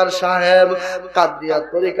খন্দকার সাহেব কাদরিয়া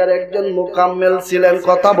তরিকার একজন মুকাম্মেল ছিলেন,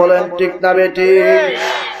 কথা বলেন ঠিক না বেঠিক?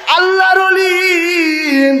 আল্লাহর ওলি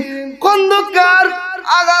খন্দকার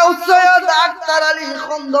আগা সৈয়দ আখতার আলী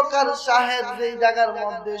খন্দকার সাহেব যেই জায়গার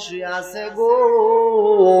মধ্যে শুয়ে আছে গো,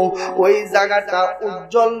 ওই জায়গাটা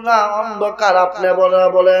উজ্জ্বল না অন্ধকার? আপনি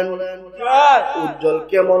বলেন উজ্জ্বল।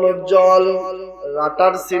 কেমন উজ্জ্বল?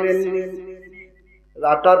 রাটার চিনেন?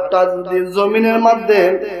 রাটারটা যদি জমিনের মধ্যে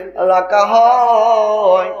রাখা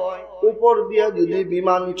হয়, উপর দিয়ে যদি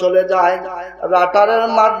বিমান চলে যায়, রাটারের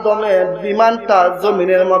মাধ্যমে বিমানটা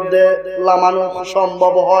জমিনের মধ্যে নামানো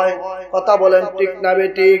সম্ভব হয়, কথা বলেন ঠিক না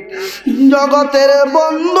বেঠিক? জগতের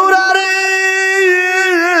বন্ধুরা রে,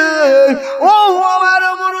 ও আমার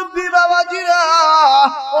মুরব্বী বাবাজিরা,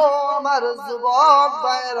 ও আমার যুবক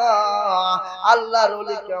ভাইরা, আল্লাহর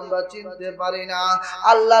ওলিকে আমরা চিনতে পারি না,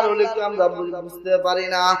 আল্লাহর ওলিকে আমরা বুঝতে পারি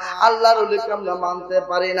না, আল্লাহর ওলিকে আমরা মানতে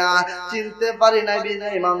পারি না, চিনতে পারি না,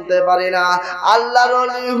 বিজয় মানতে পারি না। আল্লাহর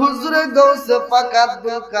ওলি হুজুরে গাউসে পাক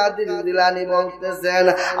আব্দুল কাদের জিলানী বলতেছেন,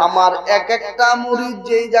 আমার এক একটা মুরিদ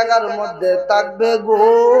যেই জায়গার মধ্যে থাকবে গো,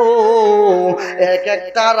 এক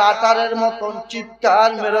একটা রাটারের মতন চিৎকার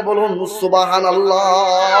মেরে বলুন সুবহানাল্লাহ।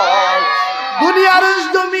 দুনিয়ার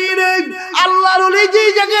জমিনে আল্লাহর ওলি যে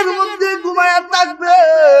জায়গার মধ্যে ঘুমায়া থাকবে,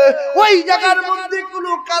 ওই জায়গার মধ্যে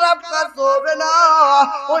কোনো খারাপ কাজ হবে না,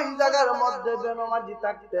 ওই জায়গার মধ্যে বেনামাজি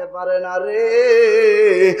থাকতে পারে না রে।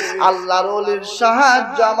 আল্লাহর ওলির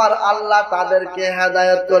সাহায্য আমার আল্লাহ তাদেরকে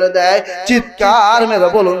হেদায়েত করে দেয়, চিৎকার মেরে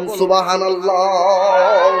বলুন সুবহানাল্লাহ।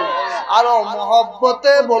 আরো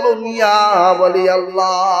মহব্বতে বলুন ইয়া ওলি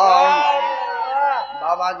আল্লাহ।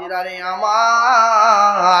 বাবাজিরা রে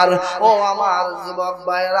আমার, ও আমার যুবক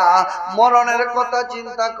ভাইরা, মরণের কথা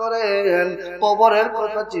চিন্তা করেন, কবরের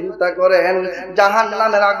কথা চিন্তা করেন,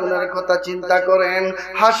 জাহান্নামের আগুনের কথা চিন্তা করেন,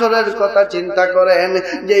 হাসরের কথা চিন্তা করেন,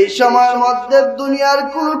 যে এই সময়ের মধ্যে দুনিয়ার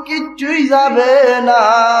কোনো কিছুই যাবে না।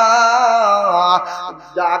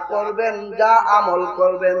 যা করবেন, যা আমল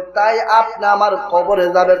করবেন, তাই আপনি আমার কবরে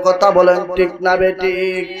যাবে। কথা বলেন ঠিক না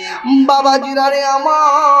বেঠিক? বাবাজিরা রে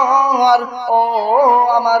আমার, ও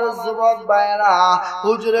আমার যুবক ভাইরা,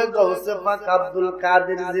 হুজুরে গৌসে পাক আব্দুল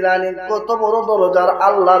কাদের জিলানী কত বড় দরজার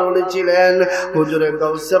আল্লাহর ওলি ছিলেন। হুজুরে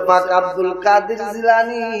গৌসে পাক আব্দুল কাদের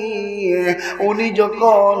জিলানী উনি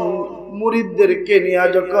যখন মুরিদদেরকে নিয়ে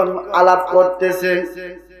যখন আলাপ করতেছে,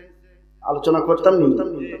 আলোচনা করতাম নি,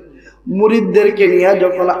 মুরিদদেরকে নিয়ে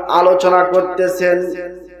যখন আলোচনা করতেছেন,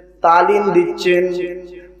 তালিম দিচ্ছেন,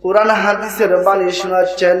 কুরআন হাদিসের বাণী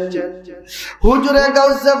শোনাচ্ছেন, হুজুরে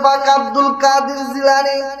গাউসে পাক আব্দুল কাদের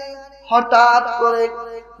জিলানী হঠাৎ করে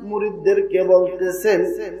মুরিদদেরকে বলতেছেন,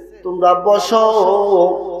 তোমরা বসো,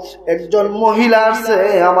 একজন মহিলা আছে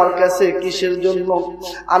আমার কাছে কিসের জন্য,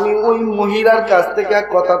 আমি ওই মহিলার কাছ থেকে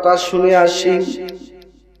কথাটা শুনে আসি।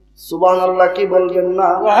 সুবহানাল্লাহ, কি বলবেন না?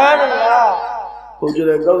 সুবহানাল্লাহ।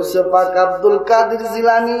 হুজুরে গাউসে পাক আব্দুল কাদের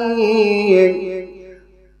জিলানী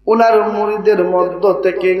উনার মুরিদের মধ্য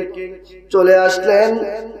থেকে চলে আসলেন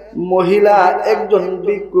মহিলা, একজন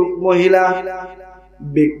ভিক্ষুক মহিলা,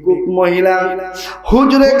 ভিক্ষুক মহিলা।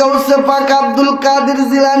 হুজুরে গাউসে পাক আব্দুল কাদের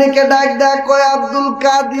জিলানীকে ডাক ডাক কয়, আব্দুল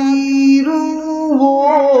কাদের,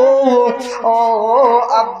 ও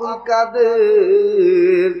আব্দুল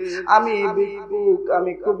কাদের, আমি ভিক্ষুক,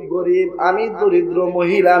 আমি খুব গরিব, আমি দরিদ্র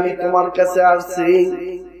মহিলা, আমি তোমার কাছে আসছি।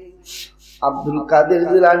 আব্দুল কাদের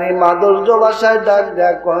জিলানী মাধুর্য ভাষায় ডাক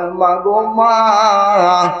ডাক কয়, মা গো মা,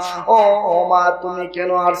 ও মা তুমি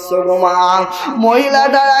কেন আসছো গো মা? মহিলা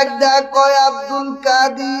ডাক ডাক কয়, আব্দুল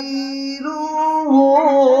কাদের,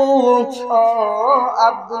 ও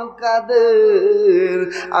আব্দুল কাদের,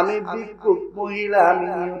 আমি ভিক্ষুক মহিলা, আমি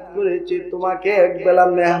নিয়ত করেছি তোমাকে একবেলা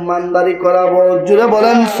মেহমানদারি করাবো। জুড়ে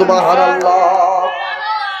বলেন সুবহানাল্লাহ।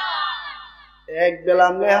 এক বেলা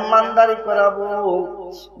মেহমানদারি করাবো।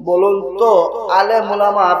 বলুন তো আলেম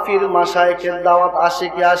ওলামা পীর মাশায়েখের দাওয়াত আসে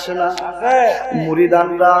কি আসে না?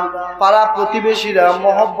 মুরিদানরা পাড়া প্রতিবেশীরা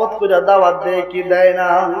মহব্বত করে দাওয়াত দেয় কি দেয় না?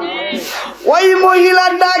 ওই মহিলা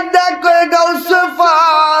ডাক ডাক করে গাউসে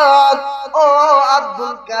পাক, ও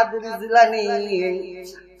আব্দুল কাদের জিলানী,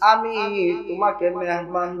 আমি তোমাকে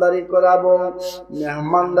মেহমানদারি করাবো,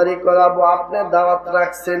 মেহমানদারি করাবো, আপনি দাওয়াত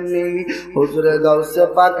রাখছেন নি? হুজুরে গাউসে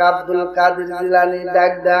পাক আব্দুল কাদের জিলানী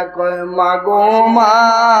ডাক ডাক কয়, মা গো মা,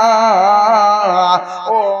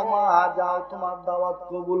 ও মা যাও, তোমার দাওয়াত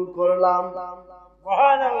কবুল করলাম,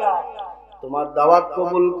 সুবহানাল্লাহ, তোমার দাওয়াত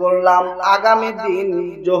কবুল করলাম। আগামী দিন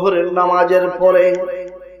জোহরের নামাজের পরে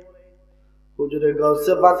হুজুরে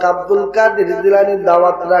গাউসে পাক আব্দুল কাদের জিলানী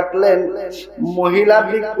দাওয়াত রাখলেন। মহিলা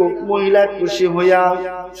ভিক্ষুক মহিলা খুশি হইয়া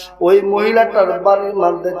ওই মহিলাটার বাড়ির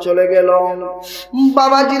মধ্যে চলে গেল।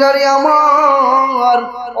 বাবাজিরা রে আমার,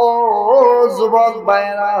 ও যুবক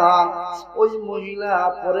ভাইরা, ওই মহিলা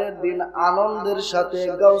পরের দিন আনন্দের সাথে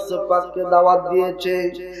গাউসে পাককে দাওয়াত দিয়েছে।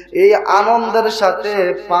 এই আনন্দের সাথে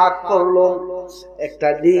পাক করলো, একটা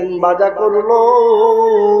ডিম ভাজা করলো,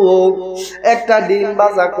 একটা ডিম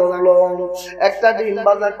ভাজা করলো, একটা ডিম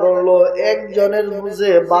ভাজা করলো। একজনের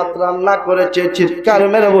বুঝে ভাত রান্না করেছে। চিৎকার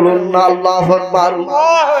মেরে বলুন না আল্লাহু আকবার।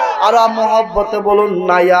 আর মহব্বতে বলুন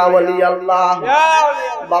না ইয়া ওয়ালি আল্লাহ।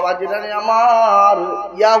 বাবাজিরা আমার,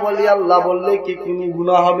 ইয়া ওয়ালি আল্লাহ বললে কি কোনো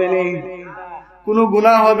গুনাহ হবে না? কোনো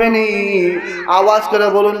গুনাহ হবে নি? আওয়াজ করে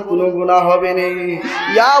বলুন, কোনো গুনাহ হবে নি।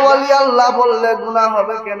 ইয়া ওয়ালি আল্লাহ বললে গুনাহ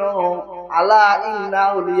হবে কেন? আলা ইন্না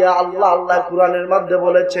আউলিয়া আল্লাহ, আল্লাহ কুরআনের মধ্যে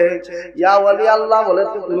বলেছে ইয়া ওয়ালি আল্লাহ বলে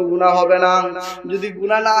তো কোনো গুনাহ হবে না। যদি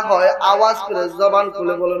গুনাহ না হয় আওয়াজ করে জবান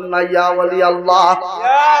খুলে বলুন না ইয়া ওয়ালি আল্লাহ।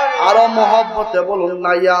 আর মহব্বতে বলুন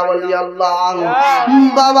না ইয়া ওয়ালি আল্লাহ।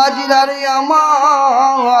 বাবাজিরা রে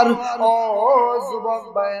আমার, ও যুবক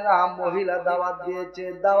ভাইরা, মহিলা দাওয়াত দিয়েছে,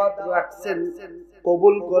 দাওয়াত রাখছেন,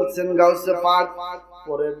 কবুল করছেন গাউসে পাক।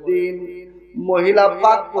 পরের দিন মহিলা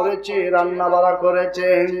পাক করেছে, রান্না বাড়া করেছে।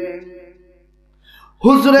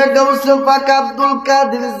 হুজুরে গাউসে পাক আব্দুল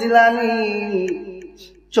কাদের জিলানী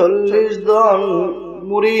 40 জন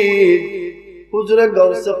মুরিদ, হুজুরে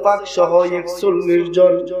গাউসে পাক সহ 41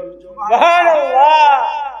 জন, সুবহানাল্লাহ,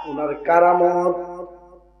 ওনার কারামত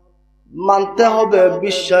মানতে হবে,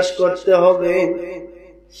 বিশ্বাস করতে হবে।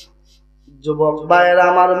 যুবক ভাইরা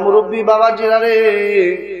আমার, মুরব্বী বাবাজিরা রে,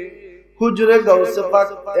 হুজুরে গাউসে পাক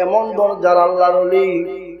এমন দরজার আল্লাহর ওলি,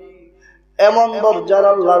 এমন দরজার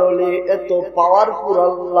আল্লাহর ওলি, এত পাওয়ারফুল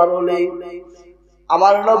আল্লাহর ওলি।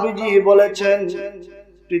 আমার নবীজি বলেছেন,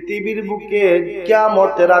 পৃথিবীর বুকে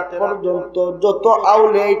কিয়ামতের আগ পর্যন্ত যত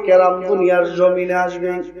আউলিয়া কেরাম দুনিয়ার জমিনে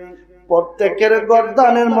আসবে প্রত্যেকের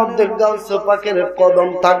গর্দানের মধ্যে গাউসে পাকের কদম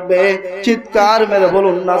থাকবে। চিৎকার মেরে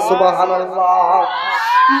বলুন না সুবহানাল্লাহ।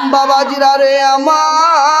 বাবাজিরা রে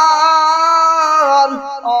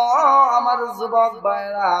আমার যুবক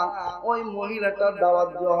ভাইরা, ওই মহিলাটা দাওয়াত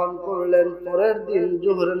গ্রহণ করলেন। পরের দিন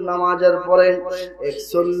জোহরের নামাজের পরে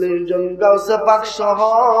 41 জন গাউসে পাক সহ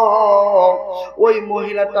ওই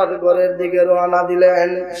মহিলাটার ঘরের দিকে রওনা দিলেন।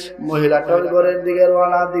 মহিলাটার ঘরের দিকে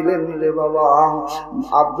রওনা দিলেন রে বাবা।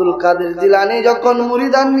 আব্দুল কাদের জিলানী যখন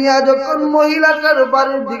মুরিদান নিয়ে যখন মহিলাটার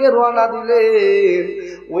বাড়ির দিকে রওনা দিলেন,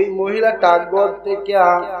 ওই মহিলাটা ঘর থেকে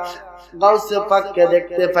গাউসে পাককে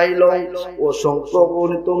দেখতে পাইল, অসংখ্য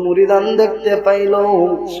গণিত মুরিদান দেখতে পাইল।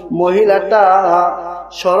 মহিলাটা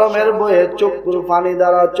শরমের বয়ে চক্ষুর পানি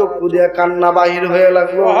দ্বারা চক্ষু দিয়ে কান্না বাহির হয়ে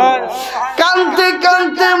লাগলো। কানতে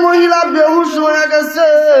কানতে মহিলা বেহুশ হয়ে গেছে।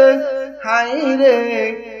 হাই রে,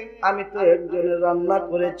 আমি তো একজনের রান্না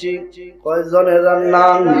করেছি। কয়জনের রান্না?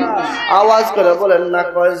 আওয়াজ করে বলেন না,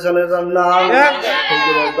 কয়জনের রান্না?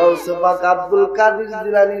 গাউসে পাক আব্দুল কাদের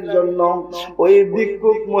জিলানীর জন্য ওই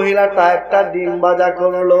ভিক্ষুক মহিলাটা একটা ডিম ভাজা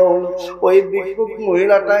করলো। ওই ভিক্ষুক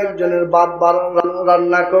মহিলাটা একজনের ভাত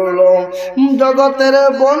রান্না করলো। জগতের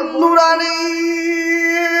বন্ধুরানী,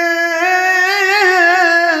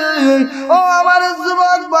 ও আমার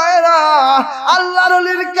যুবক ভাইরা, আল্লাহর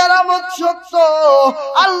ওলির কেরামত সত্য।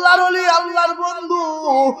 আল্লাহর ওলি, আল্লাহর বন্ধু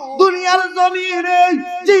দুনিয়ার জমিনে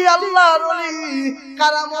যে আল্লাহর ওলি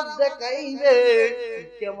কারামত দেখাইবে।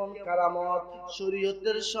 কেমন কারামত?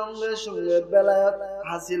 শরীয়তের সঙ্গে সঙ্গে বেলায়েত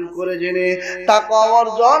হাসিল করে যিনি, তাকওয়া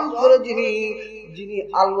অর্জন করে যিনি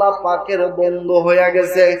আল্লাহ পাকের বন্ধু হয়ে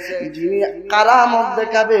গেছে, যিনি কারামত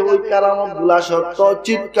দেখাবে, ওই কারামত গুলা সত্য।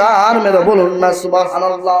 চিৎকার মেরে বলুন না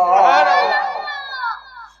সুবহানাল্লাহ।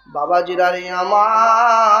 বাবাজিরা রে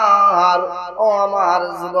আমার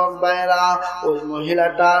যুবক ভাইরা, ওই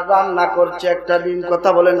মহিলাটা রান্না করছে একটা ডিম। কথা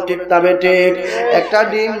বলেন ঠিক না বেঠিক? একটা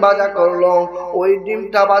ডিম ভাজা করলো। ওই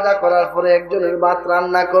ডিমটা ভাজা করার পরে একজনের ভাত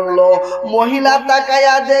রান্না করলো। মহিলা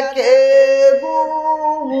তাকায়া দেখে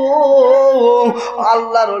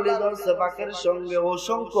আল্লাহর ওলি গাউসে পাকের সঙ্গে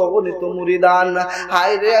অসংখ্য গণিত মুরিদান।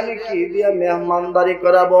 হায় রে, আমি কি দিয়া মেহমানদারি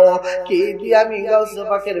করাবো? কি দিয়া আমি গাউসে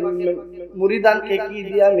পাকের মুরিদানকে কি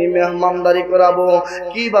দিয়া আমি মেহমানদারি করাবো?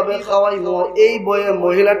 কিভাবে খাওয়াইবো? এই বয়ে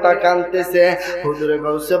মহিলাটা কাঁদতেছে। হুজুরে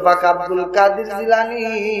গাউসে পাক আব্দুল কাদের জিলানী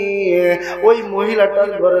ওই মহিলাটার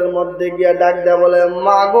ঘরের মধ্যে গিয়া ডাক দেয়া বলে,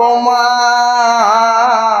 মা গো মা,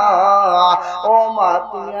 ও মা,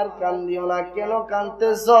 তুমি আর কান্দিও না, কেন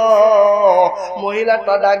কাঁদতেছ?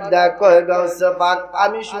 মহিলাটা ডাক দেয়া কয়, গাউসে পাক,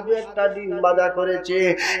 আমি শুধু একটা ডিম ভাজা করেছি,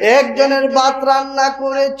 একজনের ভাত রান্না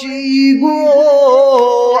করেছি গো।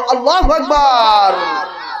 আল্লাহু আকবার।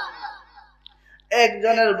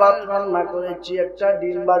 একজনের ভাত রান্না করেছি, একটা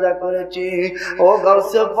ডিম ভাজা করেছি। ও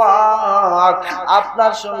গাউসে পাক,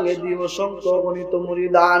 আপনার সঙ্গে দিব অসংখ্য গণিত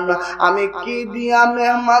মুরিদান, আমি কি দিয়া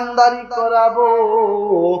মেহমানদারি করাবো?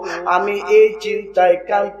 আমি এই চিন্তায়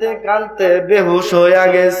কাঁদতে কাঁদতে বেহুশ হয়ে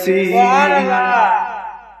গেছি।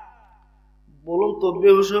 বলুন তো,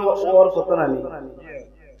 বেহুশ হওয়ার কথা না?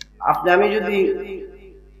 আপনি আমি যদি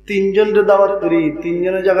তিনজনের দাওয়াত করি,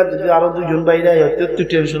 তিনজনের জায়গায় যদি আরো দুজন বাইরে হয়তো একটু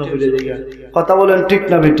টেনশনে পড়ে যাই। কথা বলেন ঠিক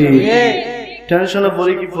না বেটি? টেনশনে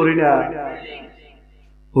পড়ি কি পড়ি না?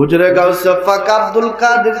 হুজুরে গাউসে পাক আব্দুল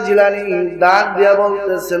কাদের জিলানী ডাক দিয়া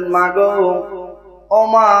বলতেছেন, মা গো, ও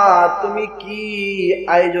মা, তুমি কি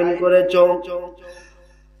আয়োজন করেছো?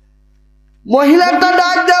 মহিলাটা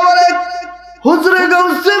ডাক দিয়া বলে, হুজুরে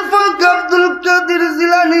গাউসে পাক আব্দুল কাদের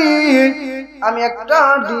জিলানী, আমি একটা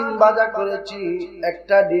ডিম ভাজা করেছি,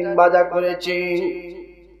 একটা ডিম ভাজা করেছি,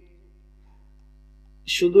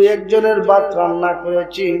 শুধু একজনের ভাত রান্না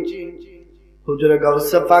করেছি। হুজুরে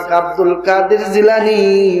গাউসে পাক আব্দুল কাদের জিলানী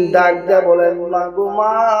ডাক দেয়া বলেন, মা গো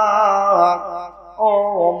মা, ও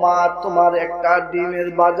মা, তোমার একটা ডিমের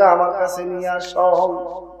ভাজা আমার কাছে নিয়ে আসো,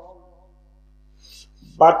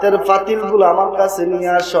 ভাতের পাতিলগুলো আমার কাছে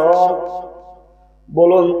নিয়ে আসো।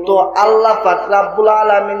 বলুন তো, আল্লাহ পাক রব্বুল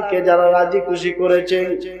আলামিনকে যারা রাজি খুশি করেছে,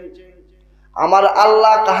 আমার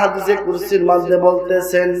আল্লাহ হাদিসে কুরসির মধ্যে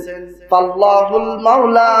বলতেছেন, ফাল্লাহুল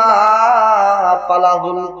মাওলা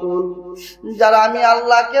ফালাহুল কুল। যারা আমি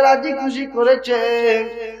আল্লাহকে রাজি খুশি করেছে,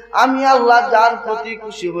 আমি আল্লাহ যার প্রতি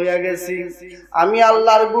খুশি হয়ে গেছি, আমি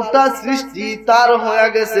আল্লাহর গোটা সৃষ্টি তার হয়ে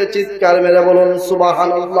গেছে। চিৎকার মেরে বলুন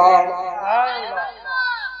সুবহানাল্লাহ।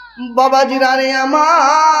 বাবাজিরা রে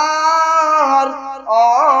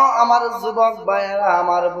আমার যুবক ভাইয়েরা,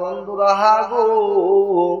 আমার বন্ধুরা, হাগো,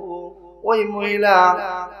 ওই মহিলা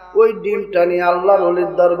ওই ডিমটা নিয়ে আল্লাহর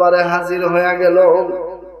ওলির দরবারে হাজির হয়ে গেল।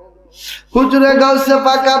 হুজুরে গাউসে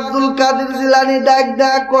পাক আব্দুল কাদের জিলানী ডাক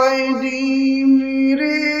ডাক কই ডিম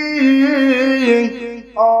রে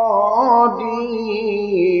ও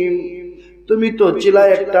ডিম, তুমি তো ছিলা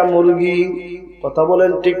একটা মুরগি, কথা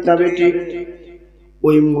বলেন ঠিক না বেঠিক?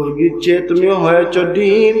 ওই মুরগির চেয়ে তুমি হয়েছ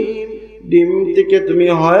ডিম, ডিম থেকে তুমি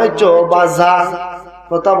হয়েছ বাজা,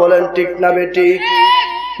 কথা বলেন ঠিক না বেঠিক?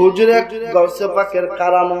 হুজুরে গাউসে পাকের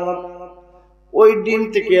কারামত, ওই ডিম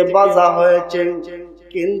থেকে বাজা হয়েছে,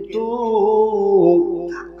 কিন্তু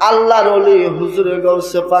আল্লাহর ওলি হুজুরে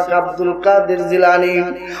গাউসে পাক আব্দুল কাদের জিলানী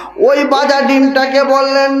ওই বাজা ডিমটাকে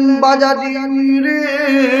বললেন, বাজা ডিম রে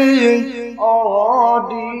ও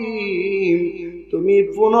ডিম, তুমি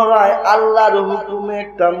পুনরায় আল্লাহর হুকুমে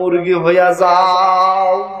একটা মুরগি হইয়া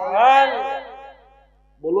যাও।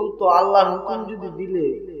 বলুন তো, আল্লাহর হুকুম যদি দিলে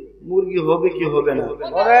মুরগি হবে কি হবে না?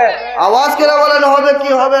 আওয়াজ করে বলেন, হবে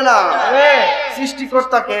কি হবে না?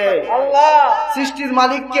 সৃষ্টিকর্তা কে? সৃষ্টির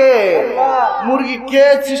মালিক কে? মুরগি কে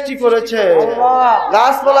সৃষ্টি করেছে?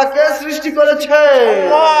 গাছপালা কে সৃষ্টি করেছে?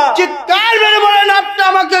 চিৎকার মেরে বলেন, আপনি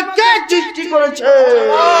আমাকে কে সৃষ্টি করেছে?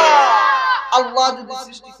 আল্লাহ যদি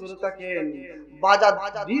সৃষ্টি করে থাকেন, বাজার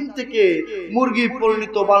ডিম থেকে মুরগি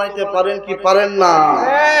পরিণত বানাইতে পারেন কি পারেন না?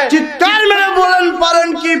 চিৎকার মেরে বলেন, পারেন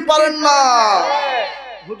কি পারেন না?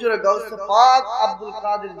 হুজুরে গাউসে পাক আব্দুল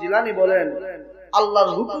কাদের জিলানী বলেন, আল্লাহর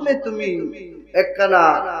হুকুমে তুমি একখানা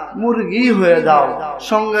মুরগি হয়ে যাও,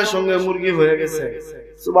 সঙ্গে সঙ্গে মুরগি হয়ে গেছে।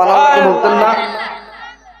 সুবহানাল্লাহ কি বলতেন না?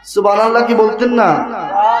 সুবহানাল্লাহ কি বলতেন না?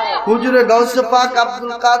 হুজুরে গাউসে পাক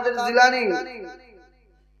আব্দুল কাদের জিলানী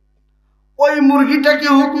ওই মুরগিটাকে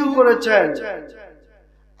হুকুম করেছেন,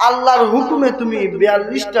 আল্লাহর হুকুমে তুমি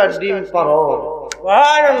 42টা ডিম পারো।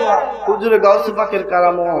 সুবহানাল্লাহ। হুজুরে গাউসে পাকের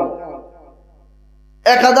কারামত,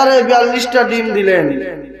 1042টা ডিম দিলেন।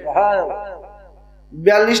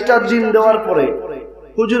 42টা ডিম দেওয়ার পরে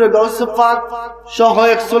হুজুরে গাউসে পাক সহ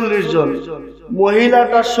 41 জন,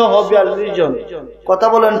 মহিলাটা সহ 42 জন, কথা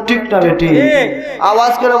বলেন ঠিক না বেটি?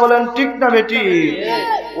 আওয়াজ করে বলেন ঠিক না বেটি?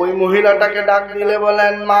 ওই মহিলাটাকে ডাক দিলে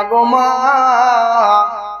বলেন, মা গো মা,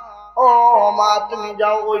 ও মা তুমি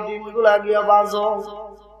যাও ওই ডিমগুলা গিয়া বাজো,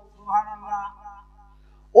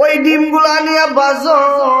 ওই ডিমগুলা নিয়ে বাজো।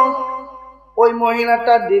 ওই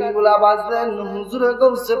মহিলাটা ডিমগুলা বাজলেন। হুজুরে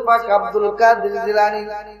গাউসে পাক আব্দুল কাদের জিলানী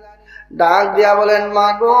ডাক দিয়া বলেন, মা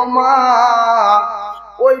গো মা,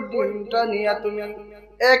 ওই ডিমটা নিয়ে তুমি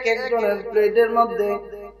এক একজনের প্লেটের মধ্যে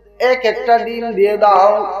এক একটা ডিম দিয়ে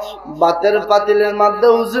দাও। বাতের পাতিলের মধ্যে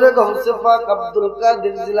হুজুরে গাউসে পাক আব্দুল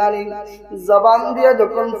কাদের জিলানী জবান দিয়ে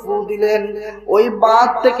যখন ফু দিলেন, ওই বাত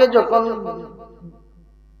থেকে যখন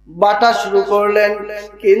বাটা শুরু করলেন,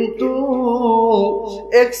 কিন্তু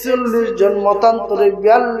 41 জন মতান্তরে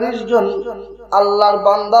 42 জন আল্লাহর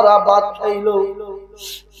বান্দারা বাত খাইল,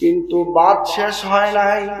 কিন্তু বাত শেষ হয়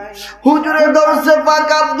নাই। হুজুরে গাউসে পাক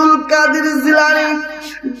আব্দুল কাদের জিলানী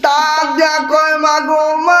ডাক দেয়া কয়, মা গো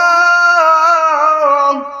মা,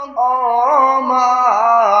 ও মা,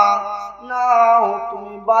 নাও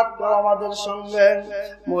তুমি বাত খাও আমাদের সঙ্গে।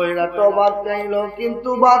 মহিলাটাও বাত খাইল, কিন্তু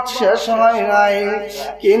বাত শেষ হয় নাই,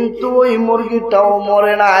 কিন্তু ওই মুরগিটাও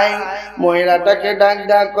মরে নাই। মহিলাটাকে ডাক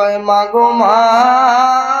দেয়া কয়, মা গো মা,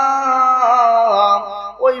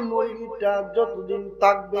 ওই মুরগিটা যতদিন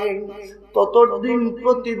থাকবে ততদিন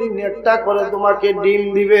প্রতিদিন একটা করে তোমাকে ডিম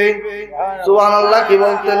দিবে। সুবহানাল্লাহ কি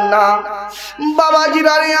বলতেন না?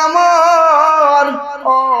 বাবাজিরা রে আমার,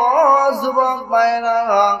 ও যুবক ভাইরা,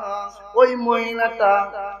 ওই মহিলাটা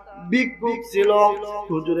ভিক্ষুক ছিল।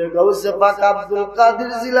 হুজুরে গাউসে পাক আব্দুল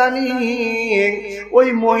কাদের জিলানী ওই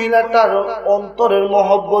মহিলাটার অন্তরের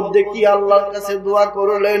মহব্বত দেখি আল্লাহর কাছে দোয়া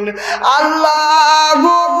করলেন, আল্লাহ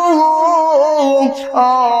গো,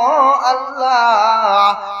 আল্লাহ,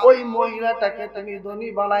 ওই মহিলাটাকে তুমি ধনী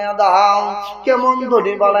বানায়া দাও। কেমন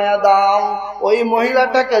ধনী বানায়া দাও? ওই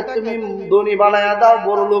মহিলাটাকে তুমি ধনী বানায়া দাও,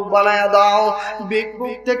 বড় লোক বানায়া দাও,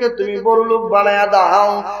 ভিক্ষুক থেকে তুমি বড় লোক বানায়া দাও।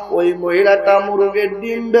 ওই মহিলাটা মুরগির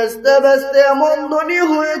ডিম বেচতে বেচতে এমন ধনী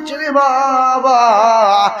হয়েছিল বাবা,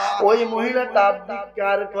 ওই মহিলাটা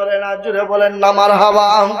ভিক্ষার করে না। জুড়ে বলেন না মারহাবা।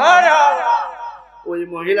 ওই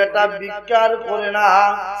মহিলাটা ভিক্ষার করে না,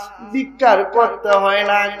 ভিক্ষার করতে হয়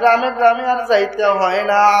না, গ্রামে গ্রামে আর যাইতে হয়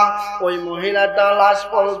না। ওই মহিলাটা লাশ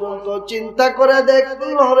পর্যন্ত চিন্তা করে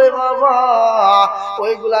দেখল, রে বাবা,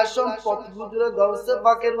 ওইগুলা সম্পদ হুজুরে গাউসে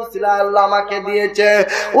পাকের উসিলা আল্লাহ আমাকে দিয়েছে।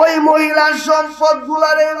 ওই মহিলার সম্পদ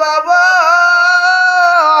গুলা রে বাবা,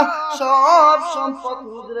 সব সম্পদ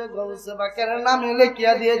হুজুরে গাউসে পাকের নামে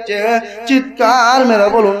লিখিয়া দিয়েছে। চিৎকার মেরে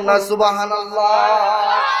বলুন না সুবহানাল্লাহ।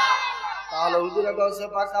 তাহলে হুজুরে গাউসে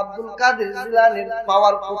পাক আব্দুল কাদের জিলানীর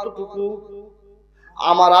পাওয়ার কতটুকু?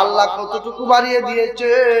 আমার আল্লাহ কতটুকু বাড়িয়ে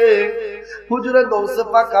দিয়েছে। হুজুরে গৌসে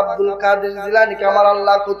পাক আব্দুল কাদের জিলানীকে আমার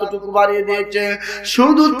আল্লাহ কতটুকু বাড়িয়ে দিয়েছে।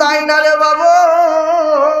 শুধু তাই না রে বাবা,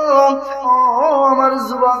 ও আমার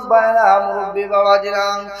যুবক ভাইরা, মুরব্বী বাবাজিরা,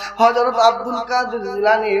 হযরত আব্দুল কাদের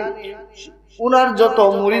জিলানী উনার যত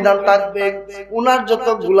মুরিদান থাকবে, উনার যত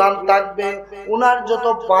গোলাম থাকবে, উনার যত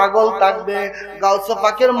পাগল থাকবে, গাউসে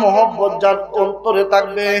পাকের মহব্বত যার অন্তরে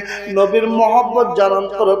থাকবে, নবীর মহব্বত যার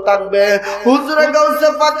অন্তরে থাকবে, হুজুরে গাউসে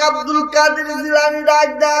পাক আব্দুল কাদের জিলানী ডাক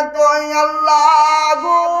দেয়, কই আল্লাহ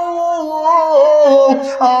গো,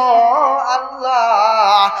 আল্লাহ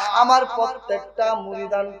আমার প্রত্যেকটা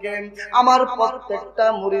মুরিদানকে, আমার প্রত্যেকটা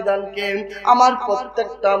মুরিদানকে, আমার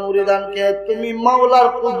প্রত্যেকটা মুরিদানকে তুমি মাওলার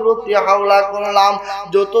কুদরতি হাওলা করলাম।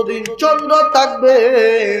 যতদিন চন্দ্র থাকবে,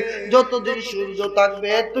 যতদিন সূর্য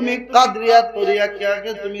থাকবে, তুমি কাদরিয়া তরিয়াকে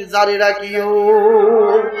আগে তুমি জারি রাখিও।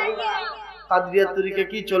 কাদরিয়া তরিকা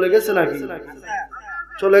কি চলে গেছে নাকি?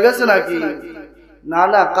 চলে গেছে নাকি? না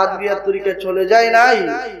না, কাদরিয়া তরিকা চলে যায় নাই,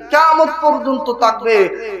 কিয়ামত পর্যন্ত থাকবে।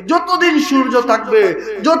 যতদিন সূর্য থাকবে,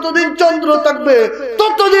 যতদিন চন্দ্র থাকবে,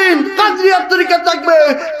 ততদিন কাদরিয়া তরিকা থাকবে।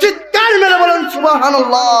 চিৎকার মেরে বলেন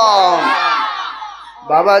সুবহানাল্লাহ।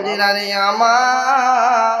 বাবাজি নানি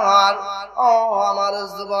আমার, ও আমার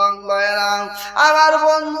যুবক ভাইরা, আমার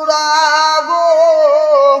বন্ধুরা গো,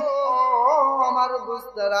 আমার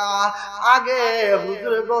দোস্তরা, আগে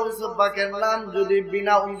হুজুর গৌসে পাকের নাম যদি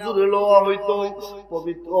বিনা হুজুরে লওয়া হইতো,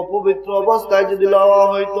 পবিত্র অপবিত্র অবস্থায় যদি লওয়া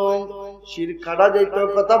হইতো, শিরক কাটা যেত।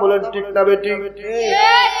 কথা বলেন ঠিক না বেঠিক?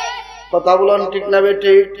 কথা বলেন ঠিক না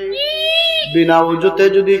বেঠিক? বিনা উজুতে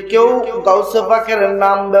যদি কেউ গৌসে পাকের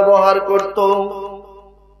নাম ব্যবহার করত,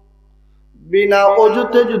 বিনা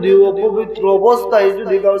অজুতে যদি অপবিত্র অবস্থায়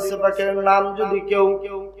যদি গাউসে পাকের নাম যদি কেউ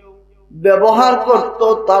ব্যবহার করত,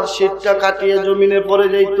 তার শিরটা কাটিয়ে জমিনে পড়ে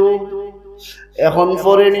যাইত। এখন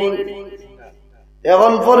পড়েনি,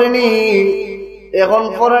 এখন পড়েনি, এখন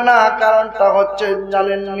পড়ে না। কারণটা হচ্ছে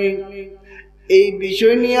জানেননি? এই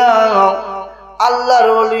বিষয় নিয়ে আল্লাহর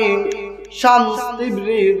ওলি শামস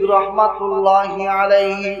তিবরিজ রাহমাতুল্লাহি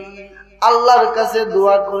আলাইহি আল্লাহর কাছে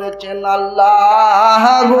দোয়া করেছেন, আল্লাহ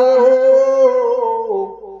গো,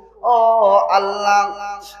 ও আল্লাহ,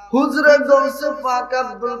 হুজুরে গৌসে পাক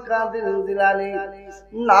আব্দুল কাদের জিলানী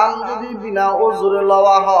নাম যদি বিনা ওজুরে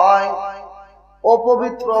লওয়া হয়,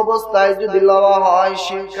 অপবিত্র অবস্থায় যদি লওয়া হয়,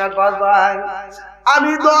 শিরক কাটা যায়।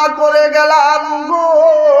 আমি দোয়া করে গেলাম গো,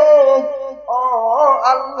 ও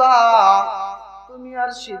আল্লাহ, তুমি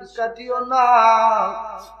আর শিরক কাটিও না,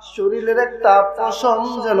 শরীরের একটা পশম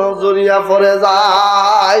যেন জড়িয়া পড়ে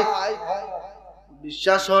যায়।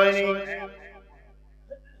 বিশ্বাস হয়নি?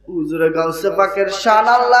 হুজুরে গাউসে পাকের শান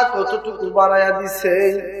আল্লাহ কতটুকু বাড়াইয়া দিছে,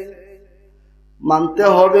 মানতে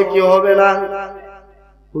হবে কি হবে না?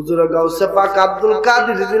 হুজুরে গাউসে পাক আব্দুল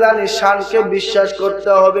কাদের জিলানীর শানকে বিশ্বাস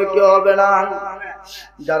করতে হবে কি হবে না?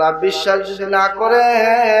 যারা বিশ্বাস যদি না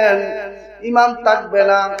করেন, ঈমান থাকবে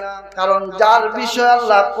না। কারণ যার বিষয়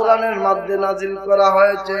আল্লাহ কোরআনের মধ্যে নাজিল করা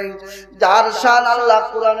হয়েছে, যার শান আল্লাহ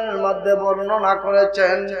কোরআনের মধ্যে বর্ণনা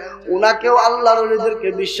করেছেন, উনাকেও আল্লাহর ওলিদেরকে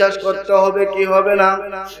বিশ্বাস করতে হবে কি হবে না?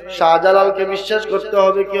 শাহজালালকে বিশ্বাস করতে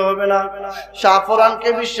হবে কি হবে না? শাহফরানকে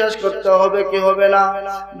বিশ্বাস করতে হবে কি হবে না?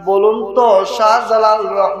 বলুন তো, শাহজালাল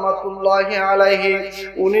রহমাতুল্লাহি আলাইহি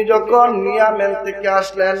উনি যখন ইয়ামেন থেকে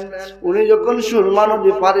আসলেন, উনি যখন সুরমা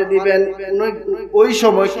নদী পাড়ি দিবেন, ওই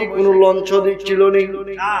সময় কি কোনো লঞ্চ ছিল নি?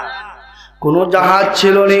 কোন জাহাজ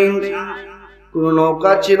ছিল নি? কোন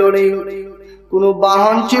নৌকা ছিল নি? কোন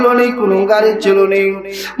বাহন ছিল নি? কোন গাড়ি ছিল নি?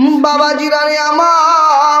 বাবাজিরা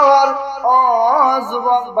আমার, ও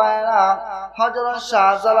যুবক ভাইরা, হযরত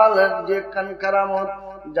শাহজালালের যে কারামত,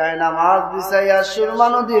 যায় নামাজ বিছাইয়া সুরমা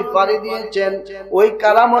নদী পাড়ি দিয়েছেন, ওই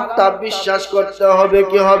কারামতটা বিশ্বাস করতে হবে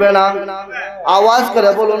কি হবে না? আওয়াজ করে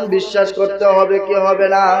বলুন, বিশ্বাস করতে হবে কি হবে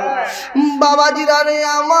না? বাবাজিরা রে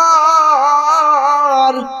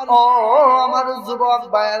আমার, ও আমার যুবক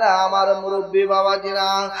ভাইরা, আমার মুরব্বী বাবাজিরা,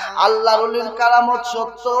 আল্লাহর ওলির কারামত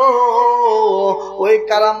সত্য। ওই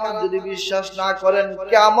কারামত যদি বিশ্বাস না করেন,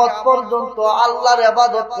 কিয়ামত পর্যন্ত আল্লাহর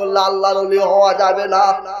ইবাদত করলে আল্লাহর ওলি হওয়া যাবে না।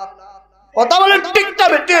 কথা বলে ঠিক না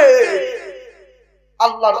বেটে?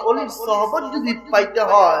 আল্লাহর ওলির সহবত যদি পাইতে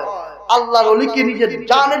হয়, আল্লাহর ওলিকে নিজের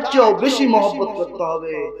জানের চেয়েও বেশি মহব্বত করতে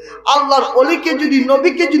হবে। আল্লাহর ওলিকে যদি,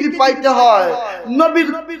 নবীকে যদি পাইতে হয়, নবীর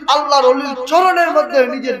আল্লাহর ওলির চরণের মধ্যে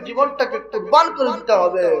নিজের জীবনটাকে কুরবান করে দিতে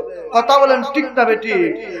হবে। কথা বলেন ঠিক না বেটি?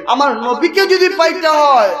 আমার নবীকে যদি পাইতে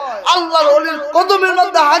হয়, আল্লাহর ওলির কদমের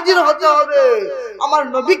মধ্যে হাজির হতে হবে। আমার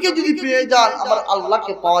নবীকে যদি পেয়ে যান, আমার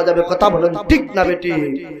আল্লাহকে পাওয়া যাবে। কথা বলেন ঠিক না বেটি?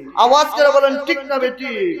 আওয়াজ করে বলেন ঠিক না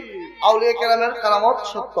বেটি? আউলিয়া কেরামের কারামত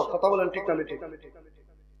সত্য। কথা বলেন ঠিক না বেটি?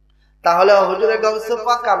 তাহলে হুজুরে গাউসে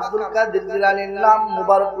পাক আব্দুল কাদের জিলানীর নাম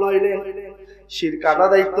মুবারক লইলেন, শির কাটা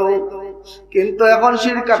দায়িত্ব, কিন্তু এখন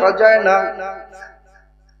শির কাটা যায় না।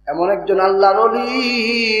 এমন একজন আল্লাহর ওলি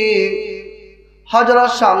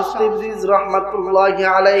হযরত শামস তাবরিজ রাহমাতুল্লাহি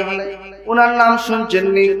আলাইহি, উনার নাম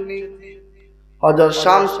শুনছেননি? হযরত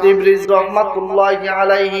শামস তাবরিজ রাহমাতুল্লাহি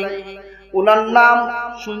আলাইহি, উনার নাম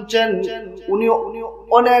শুনছেন? উনি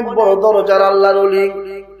অনেক বড় দরজার আল্লাহর ওলি।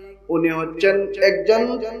 উনি হচ্ছেন একজন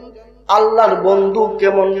আল্লাহর বন্ধু।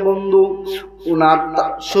 কেমন বন্ধু? উনার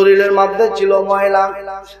শরীরের মধ্যে ছিল ময়লা,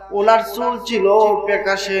 উনার চুল ছিল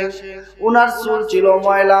পেকাশে, উনার চুল ছিল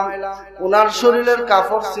ময়লা, উনার শরীরের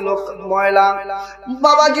কাপড় ছিল ময়লা।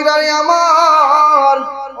 বাবাজিরা আমার,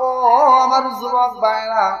 ও আমার যুবক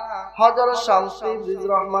ভাইরা, হযরত শামস তাবরিজ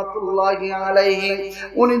রাহমাতুল্লাহি আলাইহি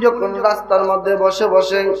উনি যখন রাস্তার মধ্যে বসে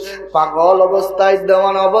বসে পাগল অবস্থায়,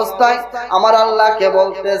 দেওয়ানা অবস্থায় আমার আল্লাহকে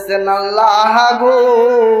বলতেছেন, আল্লাহ গো,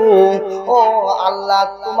 ও আল্লাহ,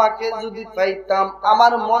 তোমাকে যদি পাইতাম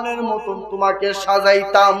আমার মনের মতন তোমাকে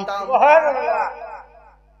সাজাইতাম। সুবহানাল্লাহ।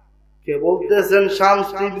 কে বলতেছেন? শামস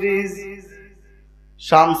তাবরিজ।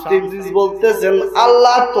 শামস তাবরিজ বলতেছেন,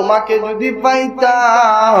 আল্লাহ, তোমাকে যদি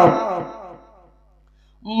পাইতাম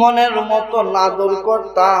মনের মতো আদর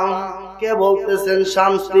করতাম। কে বলতেছেন?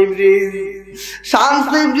 শামস তাবরিজ। শামস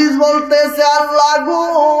তাবরিজ বলতেছে, আল্লাহ গো,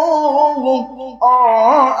 ও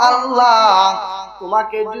আল্লাহ,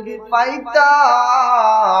 তোমাকে যদি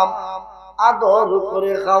পাইতাম আদর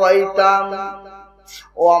করে খাওয়াইতাম।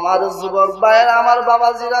 ও আমার যুবক ভাইয়েরা, আমার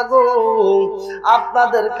বাবাজিরা গো,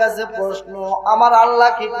 আপনাদের কাছে প্রশ্ন, আমার আল্লাহ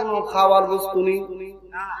কি কোনো খাওয়ার বস্তু নেই?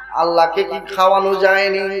 আল্লাহকে কি খাওয়ানো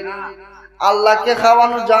যায়নি? আল্লাহকে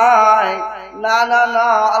খাওয়ানো যায়? না না না,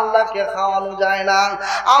 আল্লাহকে খাওয়ানো যায় না।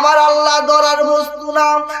 আমার আল্লাহ ধরার বস্তু না,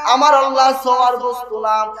 আমার আল্লাহ ছোঁয়ার বস্তু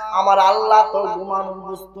না, আমার আল্লাহ তো ঘুমানোর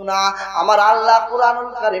বস্তু না। আমার আল্লাহ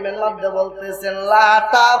কুরআনুল কারীমের মধ্যে বলতেছেন, লা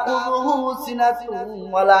তাখুযুহু সিনাতুন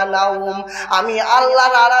ওয়ালা নাওম। আমি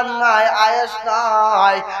আল্লাহর আরাম নাই, আয়েশ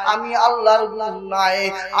নাই, আমি আল্লাহর ঘুম নাই,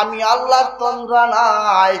 আমি আল্লাহর তন্দ্রা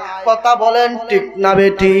নাই। কথা বলেন ঠিক না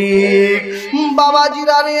বেঠিক?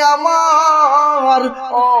 বাবাজিরা রে আমার,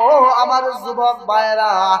 ও আমার যুবক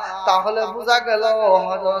ভাইরা, তাহলে বোঝা গেল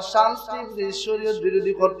হযরত শামস তাবরিজ শরীয়ত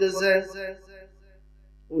বিরোধী করতেছে।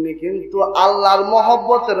 উনি কিন্তু আল্লাহর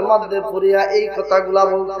মহব্বতের মধ্যে পড়িয়া এই কথাগুলা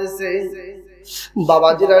বলতেছে।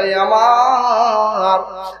 বাবাজিরা আমার,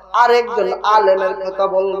 আরেকজন আলেমের কথা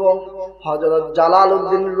বলবো, হযরত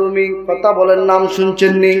জালালউদ্দিন রুমি। কথা বলেন, নাম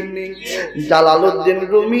শুনছেন নি? জালালউদ্দিন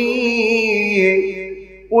রুমি,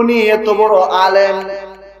 উনি এত বড় আলেম,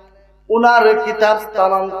 উনার কিতাব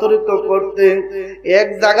স্থানান্তরিত করতে এক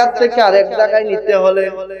জায়গা থেকে আরেক জায়গায় নিতে হলে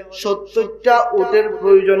 70টা উটের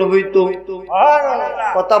প্রয়োজন হইতো।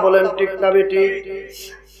 কথা বলেন ঠিক না বেঠিক?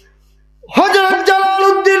 হযরত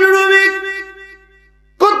জালালউদ্দিন রুমি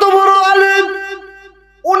কত বড় আলেম,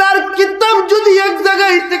 উনার কিতাব যদি এক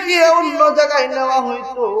জায়গায় থেকে অন্য জায়গায় নেওয়া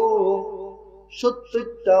হইতো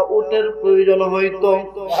 70টা উটের প্রয়োজন হইতো।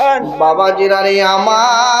 বাবাজিরা রে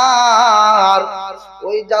আমার,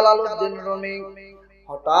 ওই জালালউদ্দিন রুমি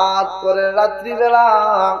হঠাৎ করে রাত্রিবেলা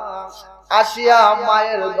আসিয়া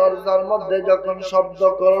মায়ের দরজার মধ্যে যখন শব্দ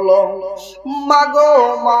করলো, মা গো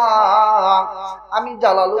মা, আমি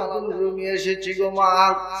জালালউদ্দিন রুমি এসেছি গো মা।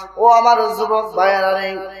 ও আমার যুবক ভাইয়েরা রে,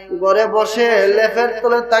 ঘরে বসে লেফের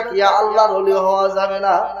তলে তাকিয়া আল্লাহর ওলি হওয়া যাবে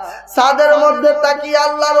না, ছাদের মধ্যে তাকিয়া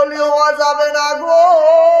আল্লাহর ওলি হওয়া যাবে না গো।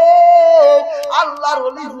 আল্লাহর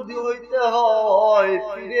ওলি যদি হইতে হয়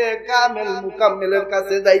পীরে কামেল মুকাম্মেলের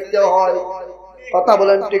কাছে যাইতে হয়। কথা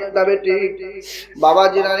বলেন ঠিক না বেঠিক?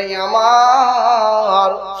 বাবাজিরা রে আমার,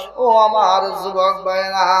 ও আমার যুবক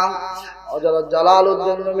ভাইরা, হযরত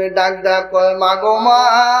জালালউদ্দিন রুমি ডাক ডাক কয়, মা গো মা,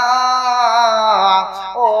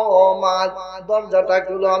 ও মা, দরজাটা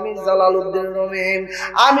খুলো, আমি জালালউদ্দিন রুমি,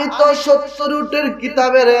 আমি তো 70 উটের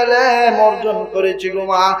কিতাবের ইলম অর্জন করেছি গো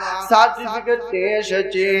মা, সার্টিফিকেট নিয়ে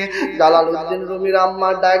এসেছি। জালালউদ্দিন রুমির আম্মা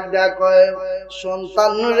ডাক ডাক কয়,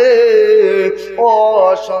 সন্তান রে, ও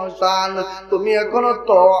সন্তান, তুমি এখনো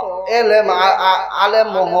তো আলেম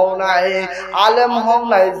হও নাই, আলেম হও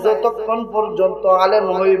নাই। যতক্ষণ পর্যন্ত আলেম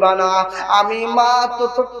হইবা না, আমি মা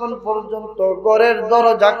ততক্ষণ পর্যন্ত ঘরের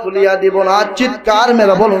দরজা খুলিয়া দিব না। চিৎকার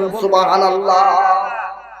মেরে বলুন সুবহানাল্লাহ।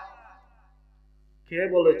 কে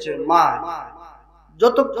বলেছে? মা।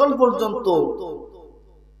 যতক্ষণ পর্যন্ত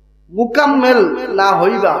মুকাম্মেল না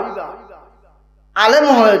হইবা, আলেম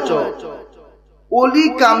হয়েছ, ওলি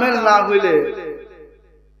কামেল না হইলে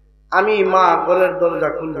আমি মা ঘরের দরজা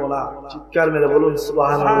খুলবো না। চিৎকার মেরে বলুন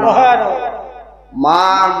সুবহানাল্লাহ। মা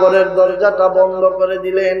ঘরের দরজাটা বন্ধ করে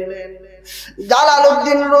দিলেন।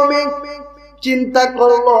 জালালউদ্দিন রুমি চিন্তা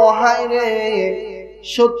করলো, হায় রে,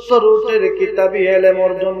 70 উটের কিতাবি ইলম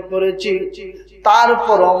অর্জন করেছি,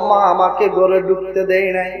 তারপর মা আমাকে ঘরে ঢুকতে দেয়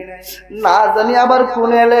নাই। না জানি আবার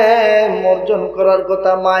কোন ইলম অর্জন করার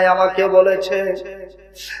কথা মা আমাকে বলেছে।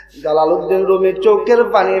 জালালউদ্দিন রুমি চোখের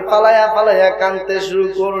পানি ফালায়া ফালায়া কাঁদতে শুরু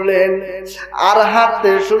করলেন আর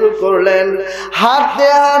হাঁটতে শুরু করলেন। হাঁটতে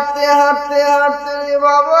হাঁটতে হাঁটতে হাঁটতে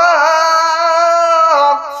বাবা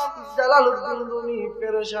জালালউদ্দিন রুমি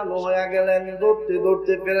পেরেশান হয়ে গেলেন, দৌড়তে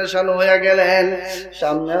দৌড়তে পেরেশান হয়ে গেলেন।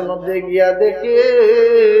 সামনের মধ্যে গিয়া দেখে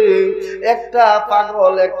একটা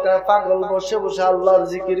পাগল বসে বসে আল্লাহর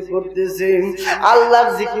জিকির করতেছে, আল্লাহর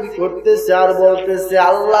জিকির করতেছে আর বলতেছে,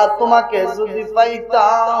 আল্লাহ তোমাকে যদি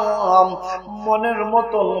পাইতাম মনের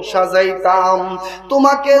মতন সাজাইতাম,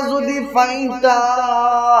 তোমাকে যদি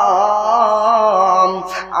পাইতাম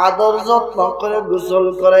আদর যত্ন করে গোসল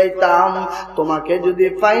করাইতাম, তোমাকে যদি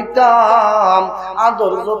পাইতাম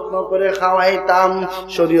আদর যত্ন করে খাওয়াইতাম।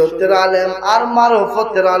 শরীয়তের আলেম আর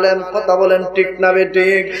মারফতের আলেম, কথা বলেন ঠিক না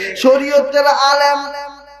বেঠিক? শরীয়তের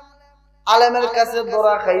আলেমের কাছে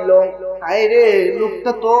ধরা খাইলো, আইরে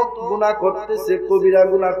লোকটা তো গুনাহ করতেছে, কবিরা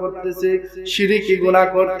গুনাহ করতেছে, শিরকি গুনাহ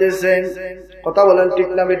করতেছে, কথা বলেন ঠিক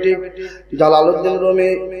না বেঠিক? জালালউদ্দিন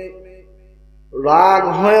রুমি রাগ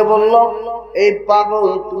হয়ে বলল, এই পাগল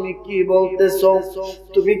তুমি কি বলতেছো,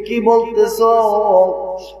 তুমি কি বলতেছো,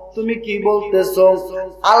 তুমি কি বলতেছো?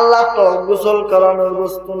 আল্লাহ তো গোসল করানোর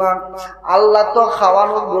বস্তু না, আল্লাহ তো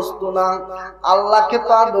খাওয়ানোর বস্তু না, আল্লাহকে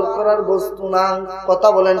তো আদর করার বস্তু না, কথা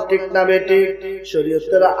বলেন ঠিক না বেঠিক?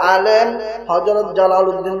 শরীয়তের আলেম হযরত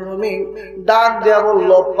জালালউদ্দিন রুমি ডাক দিয়া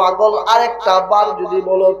বলল, পাগল আরেকটা বার যদি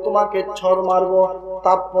বলো তোমাকে ছড় মারবো,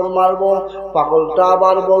 তারপর মারবো। পাগলটা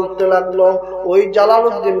আবার বলতে লাগলো, ওই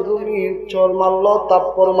জালালউদ্দিন রুমি ছড় মারলো,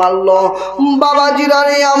 তারপর মারলো। বাবাজিরা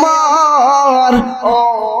রে আমার, ও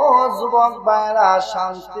যুবক ভাইরা,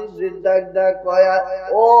 শান্তি বৃদ্ধা কয়া,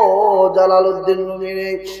 ও জালালউদ্দিন রুমি রে,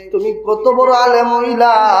 তুমি কত বড় আলেম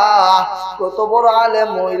মহিলা, কত বড় আলেম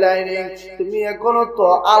মহিলা রে, তুমি এখনো তো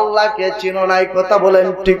আল্লাহকে চিনো নাই, কথা বলেন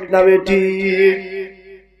ঠিক না বেঠিক?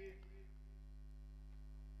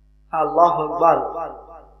 আল্লাহু আকবার।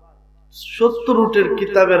 70 উটের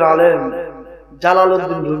কিতাবের আলেম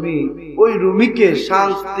জালালউদ্দিন রুমি, ওই রুমিকে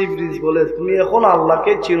শান্তি ব্রিজ বলে, তুমি এখন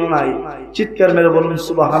আল্লাহকে চিনো নাই। চিৎকার মেরে বলুন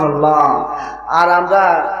সুবহানাল্লাহ। আর আমরা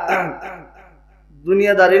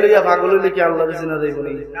দুনিয়াদারি লইয়া পাগল হইলে কি আল্লাহকে চিনা যাইব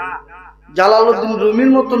না? জালালউদ্দিন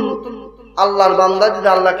রুমির মতন আল্লাহর বান্দা যদি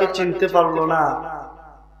আল্লাহকে চিনতে পারলো না,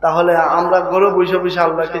 তাহলে আমরা ঘরে বসে বসে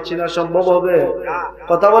আল্লাহকে চিনা সম্ভব হবে?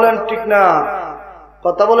 কথা বলেন ঠিক না?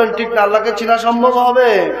 কথা বলেন ঠিক না? আল্লাহকে চিনা সম্ভব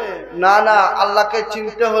হবে না? না, আল্লাহকে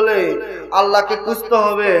চিনতে হলে আল্লাহকে খুঁজতে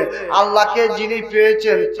হবে, আল্লাহকে যিনি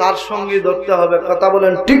পেয়েছেন তার সঙ্গে ধরতে হবে, কথা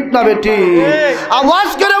বলেন ঠিক না বেঠিক? আওয়াজ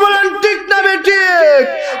করে বলেন ঠিক না বেঠিক?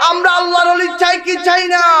 আমরা আল্লাহর ওলি চাই কি চাই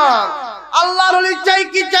না? আল্লাহর ওলি চাই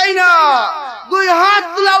কি চাই না? দুই হাত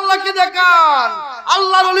তুলে আল্লাহকে দেখান।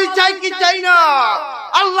 আল্লাহর ওলি চাই কি চাই না?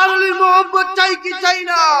 আল্লাহর ওলির মোহব্বত চাই কি চাই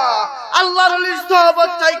না? আল্লাহর ওলির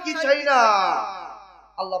সোহবত চাই কি চাই না?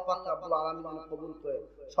 আল্লাহ পাক রব্বুল আলামিন কবুল করে।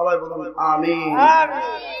 সবাই বলুন আমিন।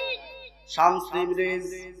 শামস ইবরিজ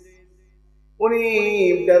উনি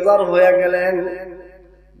বেজার হয়ে গেলেন,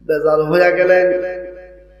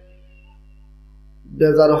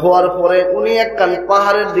 বেজার হওয়ার পরে উনি একখান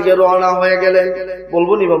পাহাড়ের দিকে রওনা হয়ে গেলেন।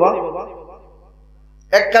 বলবো নি বাবা?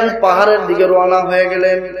 একখান পাহাড়ের দিকে রওনা হয়ে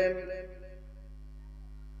গেলেন।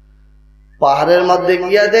 পাহাড়ের মধ্যে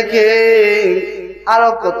গিয়া দেখে আরো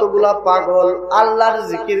কতগুলা পাগল আল্লাহর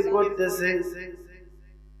জিকির করতেছে,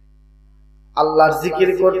 আল্লাহর জিকির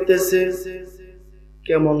করতেছে।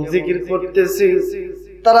 কেমন জিকির করতেছে?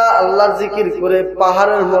 তারা আল্লাহর জিকির করে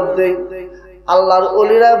পাহাড়ের মধ্যে আল্লাহর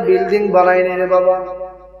ওলিরা বিল্ডিং বানায়নি রে বাবা,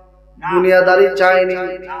 দুনিয়াদারি চায়নি।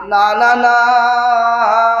 না না না,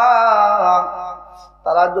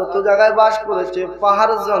 তারা যত জায়গায় বাস করেছে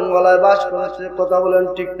পাহাড় জঙ্গলায় বাস করেছে, কথা বলেন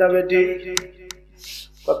ঠিক না বেঠিক?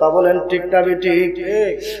 কথা বলেন ঠিক না বেঠিক?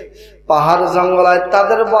 পাহাড় জঙ্গলায়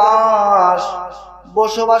তাদের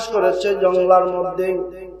বসবাস করেছে জঙ্গলার মধ্যে।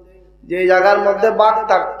 যে জায়গার মধ্যে বাঘ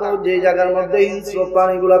থাকতো, যে জায়গার মধ্যে হিংস্র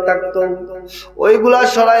প্রাণীগুলা থাকতো, ওইগুলা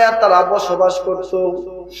সরাইয়া তারা বসবাস করত।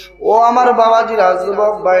 ও আমার বাবাজিরা,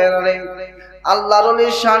 যুবক ভাইয়েরা, আল্লাহর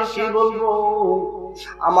ওলির শান কি বলবো?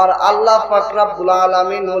 আমার আল্লাহ পাক রব্বুল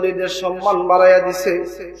আলামিন ওলিদের সম্মান বাড়াইয়া দিছে।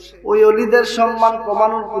 ওই ওলিদের সম্মান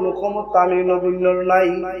কমানোর কোনো ক্ষমতা আমি নবীর নাই,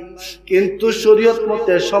 কিন্তু শরীয়ত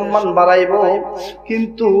মতে সম্মান বাড়াইব।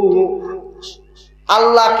 কিন্তু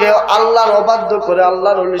আল্লাহকে আল্লাহর অবাধ্য করে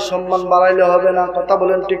আল্লাহর ওলি সম্মান বাড়াইলে হবে না। কথা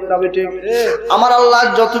বলেন ঠিক না বেঠিক? আমার আল্লাহ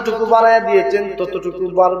যতটুকু বাড়াইয়া দিয়েছেন ততটুকু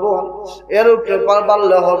বাড়বো, এর উপরে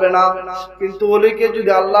বাড়লে হবে না। কিন্তু ওলিকে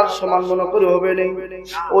যদি আল্লাহর সমান মনে করে হবে নেই,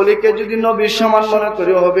 ওলিকে যদি নবীর সমান মনে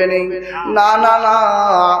করে হবে নেই। না না না,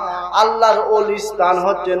 আল্লাহর ওলি স্থান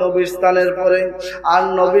হচ্ছে নবীর স্থানের পরে, আর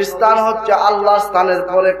নবীর স্থান হচ্ছে আল্লাহর স্থানের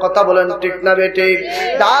পরে। কথা বলেন ঠিক না বেঠিক?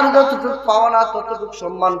 তার যতটুকু পাওনা ততটুকু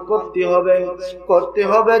সম্মান করতে হবে, করতে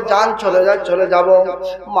হবে। জান চলে যায় চলে যাব,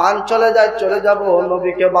 মান চলে যায় চলে যাব,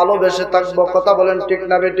 নবীকে ভালোবেসে থাকবো। কথা বলেন ঠিক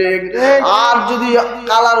না বেঠিক? আর যদি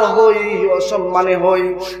কালার হই, অসম্মানে হই,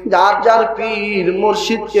 যার যার পীর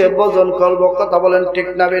মুর্শিদকে ভজন করবো। কথা বলেন ঠিক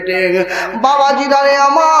না বেঠিক? বাবাজি দাঁড়ে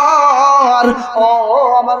আমার, ও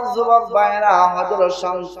আমার যুবক ভাইরা, হযরত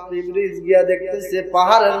শামস ইবরিজ গিয়া দেখতেছে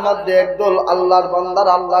পাহাড়ের মধ্যে একদল আল্লাহর বান্দার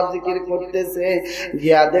আল্লাহর জিকির করতেছে।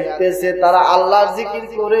 গিয়া দেখতেছে তারা আল্লাহর জিকির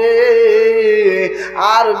করে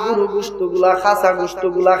আর গুরু গোশতগুলা, খাসা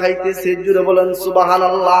গোশতগুলা খাইতেছে। জুড়ে বলেন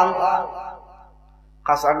সুবহানাল্লাহ।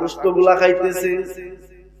 খাসা গোশতগুলা খাইতেছে,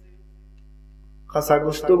 খাসা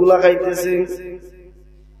গোশতগুলা খাইতেছে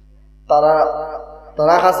তারা,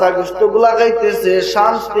 তারা খাসা গোশতগুলা খাইতেছে।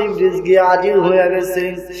 শামস ইবরিজ গিয়ে হাজির হয়ে গেছে।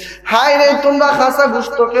 হায় রে, তোমরা খাসা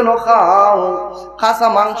গোশত কেন খাও? খাসা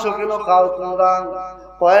মাংস কেন খাও তোমরা?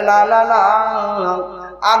 কয় না না না,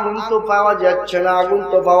 আগুন তো পাওয়া যাচ্ছে না, আগুন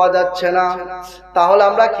তো পাওয়া যাচ্ছে না। তাহলে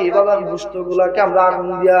আমরা কিভাবে গোশতগুলাকে আমরা আগুন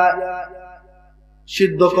দিয়া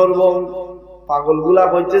সিদ্ধ করব? পাগলগুলা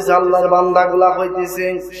হইতেছে, আল্লাহর বান্দাগুলা হইতেছে।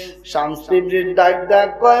 শামস ইবরিজ ডাক ডাক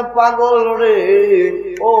কয়, পাগল রে,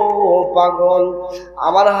 ও পাগল,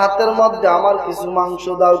 আমার হাতের মধ্যে আমার কিছু মাংস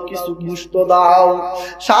দাও, কিছু গোশত দাও।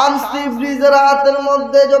 শামস ইবরিজের হাতের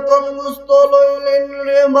মধ্যে যখন গোশত লইলেন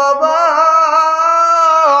রে বাবা,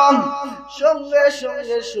 সঙ্গে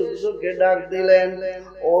সঙ্গে সূর্যকে ডাক দিলেন,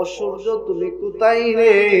 ও সূর্য তুমি কোথায়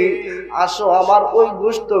রে? আসো, আমার ওই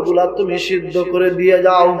গোশতগুলা তুমি সিদ্ধ করে দিয়ে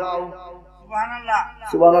যাও।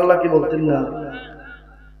 সুবহানাল্লাহ কি বলতেন না?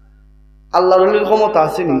 আল্লাহর ওলির ক্ষমতা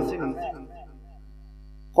আসেনি,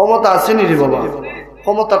 ক্ষমতা আসেনি রে বাবা।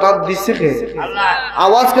 ক্ষমতাটা দিচ্ছে কে?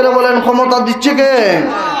 আওয়াজ করে বলেন, ক্ষমতা দিচ্ছে কে?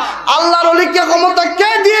 আল্লাহর ওলিকে ক্ষমতা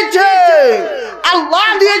কে দিয়েছে? আল্লাহ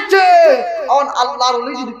দিয়েছে। আল্লাহর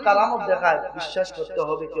ওলি যদি কারামত দেখায়, বিশ্বাস করতে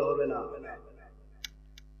হবে কি হবে না?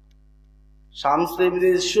 শামস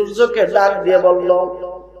ইবরিজ সূর্যকে ডাক দিয়ে বলল,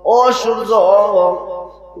 ও সূর্য,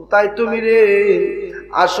 কোথায় তুমি রে?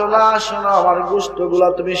 আসো না, আসো না, আমার গোশতগুলা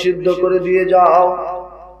তুমি সিদ্ধ করে দিয়ে যাও।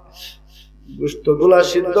 গোশতগুলা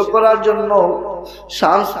সিদ্ধ করার জন্য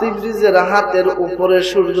শামস ইবরিজের হাতের উপরে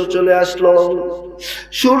সূর্য চলে আসলো।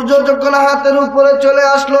 সূর্য যখন হাতের উপরে চলে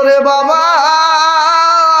আসলো রে বাবা,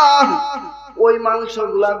 ওই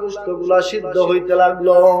মাংসগুলা, গোশতগুলা সিদ্ধ হইতে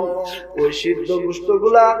লাগলো। ওই সিদ্ধ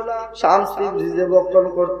গোশতগুলা শামস ইবরিজে বক্ষণ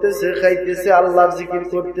করতেছে, খাইতেছে, আল্লাহর জিকির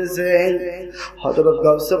করতেছে। হযরত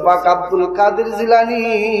গাউসে পাক আব্দুল কাদের জিলানী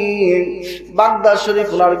বাগদাদ শরীফ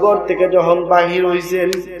ওনার ঘর থেকে যখন বাহির হইছেন,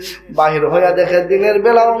 বাহির হইয়া দেখে দিনের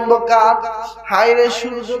বেলা অন্ধকার। হায় রে,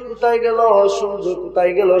 সূর্য কোথায় গেল? সূর্য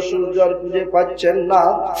কোথায় গেল? সূর্য আর খুঁজে পাচ্ছেন না।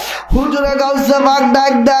 হুজুরে গাউসে পাক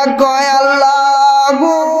ডাক ডাক কয়, আল্লাহ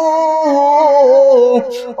গো,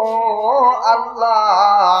 ও আল্লাহ,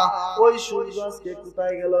 ওই সূর্য আজকে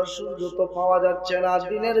কোথায় গেল? সূর্য তো পাওয়া যাচ্ছে না,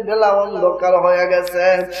 দিনের বেলা অন্ধকার হয়ে গেছে।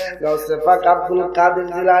 গাউসে পাক আব্দুল কাদের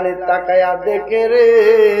জিলানী তাকায়া দেখে রে,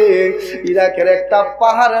 ইরাকের একটা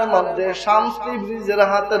পাহাড়ের মধ্যে শামস ইবরিজের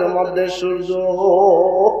হাতের মধ্যে সূর্য।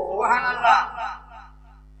 সুবহানাল্লাহ।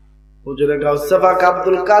 হুজুরে গাউসে পাক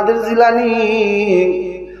আব্দুল কাদের জিলানী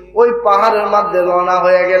ওই পাহাড়ের মধ্যে রওনা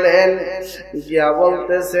হয়ে গেলেন। গিয়া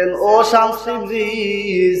বলতেছেন, ও শামস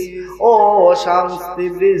ইবরিজ, ও শামস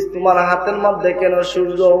ইবরিজ, তোমার হাতের মধ্যে কেন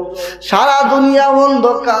সূর্য? সারা দুনিয়া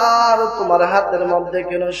অন্ধকার, তোমার হাতের মধ্যে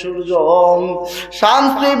কেন সূর্য?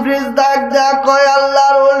 শামস ইবরিজ ডাক ডাক কয়,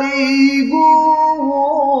 আল্লাহর ওলি গো,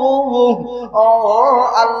 ও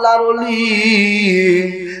আল্লাহর ওলি,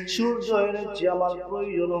 সূর্য এনেছি, আমার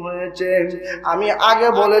প্রয়োজন হয়েছে। আমি আগে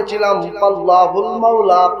বলেছিলাম, আল্লাহুল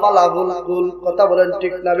মাওলা পালাবুল কুল। কথা বলেন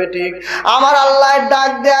ঠিক না বেঠিক? আমার আল্লাহ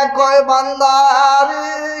ডাক দেয়া কয়, বান্দা রে,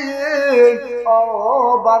 ও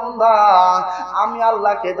বান্দা, আমি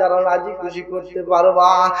আল্লাহকে যারা রাজি খুশি করতে পারবা,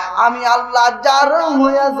 আমি আল্লাহ যার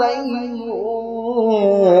হইয়া যাই,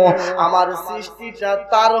 আমার সৃষ্টিটা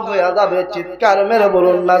তার হইয়া যাবে। চিৎকার মেরে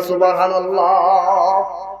বলুন না সুবহানাল্লাহ।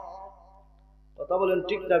 কথা বলেন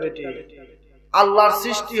ঠিক না বেঠিক? আল্লাহর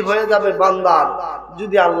সৃষ্টি হয়ে যাবে বান্দার,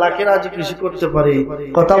 যদি আল্লাহকে রাজি খুশি করতে পারি।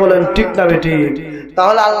 কথা বলেন ঠিক না বেঠিক?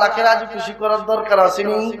 তাহলে আল্লাহকে রাজি খুশি করার দরকার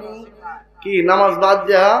আসেনি কি? নামাজ বাদ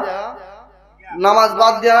দেয়া, নামাজ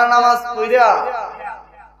বাদ দেয়া, নামাজ পড়িয়া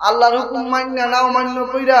আল্লাহর হুকুম মাইন্না নাও মান্য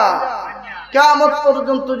কইরা কিয়ামত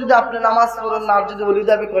পর্যন্ত যদি আপনি নামাজ পড়েন না, যদি ওলি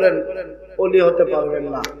দাবি করেন, ওলি হতে পারবেন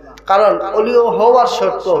না। কারণ ওলি হওয়ার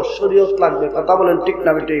শর্ত শরীয়ত লাগবে। কথা বলেন ঠিক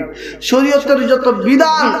না ঠিক? শরীয়তের যত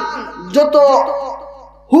বিধান, যত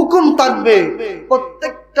হুকুম থাকবে,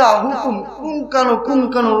 প্রত্যেকটা হুকুম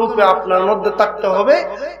কুনকানো রূপে আপনার মধ্যে থাকতে হবে।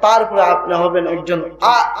 তারপরে আপনি হবেন একজন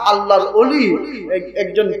আল্লাহর ওলি,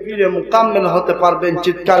 একজন পীরে মুকাম্মেল হতে পারবেন।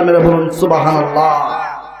 চিৎকার মেরে বলুন সুবহানাল্লাহ।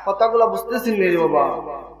 কথাগুলো বুঝতেছেন রে বাবা?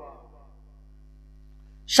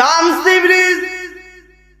 শামস ইবরিজ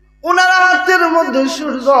উনার হাতের মধ্যে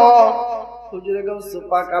সূর্য। হুজুরে গাউস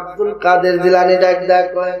পাক আব্দুল কাদের জিলানী ডাক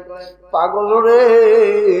কয়, পাগল রে,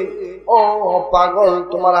 ও পাগল,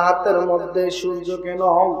 তোমার হাতের মধ্যে সূর্য কেন?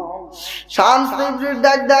 শামস ইবরিজ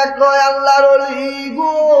ডাক কয়, আল্লাহর ওলি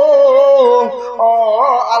গো, ও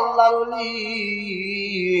আল্লাহর ওলি,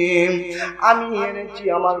 আমি এনেছি,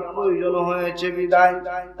 আমার প্রয়োজন হয়েছে বিদায়।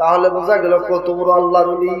 তাহলে বোঝা গেল কত বড় আল্লাহর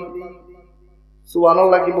ওলি।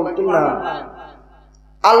 সুবহানাল্লাহ কি বলতেন না?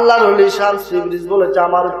 আল্লাহর ওলি শামস ইবরিজ বলেছে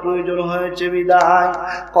আমার প্রয়োজন হয়েছে বিদায়।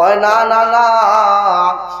 কয় না না না,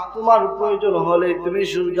 তোমার প্রয়োজন হলে তুমি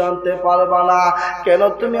সূর্য আনতে পারবা না। কেন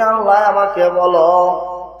তুমি আল্লাহ আমাকে বলো।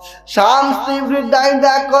 শামস ইবরিজ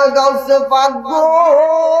ডাক কয়, গাউসে পাক গো,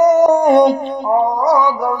 ও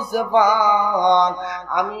গাউসে পাক,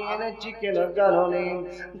 আমি এনেছি কেন জানোনি?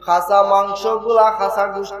 খাসা মাংস গুলা, খাসা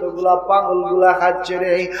গোশত গুলা পাগল গুলা খাচ্ছে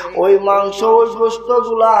রে। ওই মাংস, ওই গোশত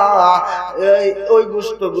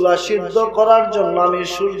গুলা সিদ্ধ করার জন্য আমি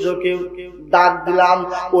সূর্যকে ডাক দিলাম।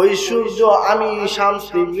 ওই সূর্য আমি শামস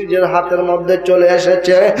ইবরিজের হাতের মধ্যে চলে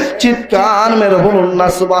এসেছে। চিৎকার মেরে বলুন না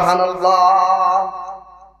সুবহানাল্লাহ।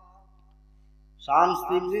 শামস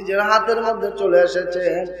ইবরিজের হাতের মধ্যে চলে এসেছে।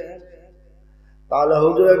 তাহলে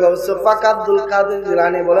হুজুরে গাউসে পাক আব্দুল কাদের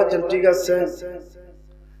জিলানী বলেছেন, ঠিক আছে।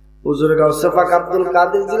 হুজুরে গাউসে পাক আব্দুল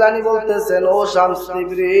কাদের জিলানী বলতেছেন, ও শামস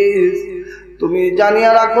ইবরিজ, তুমি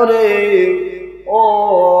জানিয়া রাখো রে, ও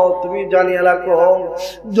তুমি জানিয়া রাখো,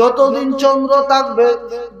 যতদিন চন্দ্র থাকবে,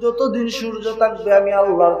 যতদিন সূর্য থাকবে, আমি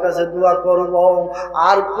আল্লাহর কাছে দোয়া করব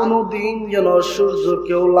আর কোনদিন যেন সূর্য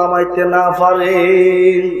কেউ লামাইতে না পারে।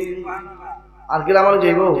 আর কি লামানো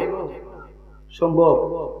যাইব? সম্ভব?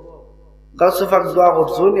 গাউসে পাক দোয়া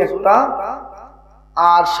করছেন একটা,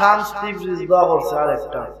 আর শামস ইবরিজ দোয়া করছে আর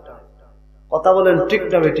একটা। কথা বলেন ঠিক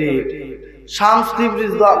না বেটি? শামস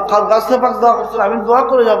ইবরিজ গাউসে পাক দোয়া করছেন, আমি দোয়া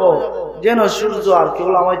করে যাব যেন সূর্য আর কেউ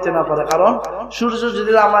লামাইতে না পারে। কারণ সূর্য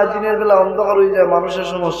যদি লামায়, দিনের বেলা অন্ধকার হয়ে যায়, মানুষের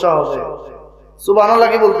সমস্যা হবে। সুবহানাল্লাহ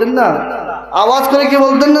কি বলতেন না? আওয়াজ করে কি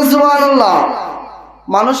বলতেন না সুবহানাল্লাহ?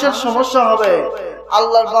 মানুষের সমস্যা হবে,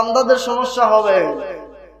 আল্লাহর বান্দাদের সমস্যা হবে,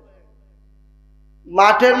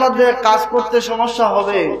 মাঠের মধ্যে কাজ করতে সমস্যা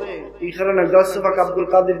হবে। এই কারণে গাউসে পাক আব্দুল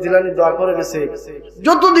কাদের জিলানী দোয়া করে গেছে,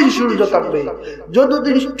 যতদিন সূর্য থাকবে,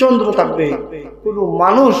 যতদিন চন্দ্র থাকবে, কোন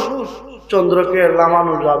মানুষ চন্দ্রকে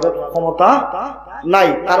লামানো যাবে ক্ষমতা নাই।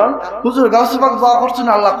 কারণ হুজুর গাউসে পাক দোয়া করছেন,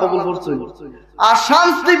 আল্লাহ কবুল করছেন। আর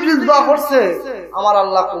শামস ইবরিজ দোয়া করছে, আমার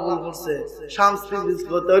আল্লাহ কবুল করছে। শামস ইবরিজ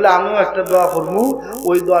করতে হলে আমিও একটা দোয়া করব।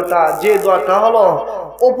 ওই দোয়াটা, যে দোয়াটা হলো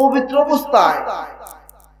অপবিত্র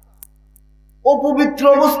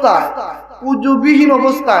অবস্থায়, উযুবিহীন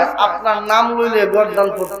অবস্থায় আপনার নাম লইলে গর্দান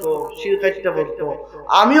পড়তো, শির কাটতে পড়তো।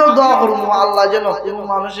 আমিও দোয়া করবো আল্লাহ যেন কোন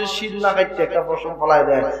মানুষের শির না কাটতে একটা পশম ফলায়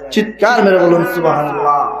দেয়। চিৎকার মেরে বলুন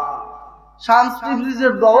সুবহানাল্লাহ। শামস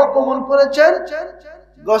ইবরিজের দোয়া কবুল করেছেন,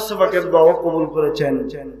 গাউসে পাকের দোয়া কবুল করেছেন।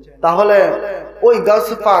 তাহলে ওই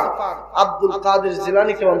গাউসে পাক আব্দুল কাদের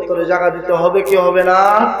জিলানীকে অন্তরে জায়গা দিতে হবে কি হবে না?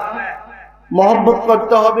 মহব্বত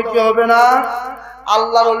করতে হবে কি হবে না?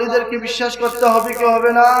 আল্লাহর ওলিদেরকে বিশ্বাস করতে হবে কি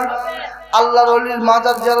হবে না? আল্লাহর ওলির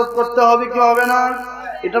মাজার জিয়ারত করতে হবে কি হবে না?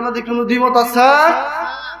 এটার মধ্যে কোনো দ্বিমত আছে?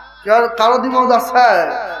 কারো দ্বিমত আছে?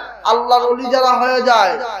 আল্লাহর ওলি যারা হয়ে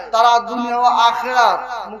যায় তারা দুনিয়া ও আখিরাত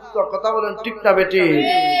মুক্ত। কথা বলেন ঠিক না বেটি?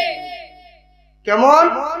 কেমন?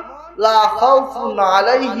 লা খাউফুন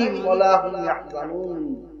আলাইহিম ওয়া লা হুম ইয়াহজানুন।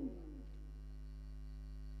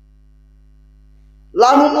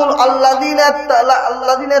 লাহুমুল আল্লাযীনা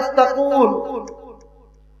ইয়াত্তাকুন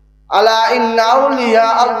আলা ইন্না আউলিয়া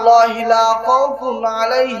আল্লাহি লা খাউফুন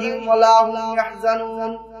আলাইহিম ওয়া লা হুম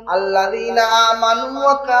ইয়াহজানুন আল্লাযীনা আমানু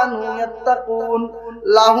ওয়া কানু ইয়াত্তাকুন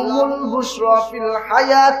লাহুমুল বুশরা ফিল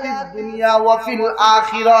হায়াতিদ দুনিয়া ওয়া ফিল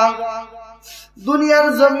আখিরাহ। দুনিয়ার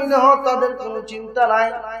জমিনেও তাদের কোনো চিন্তা নাই,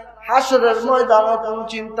 হাসরের ময়দানেও কোনো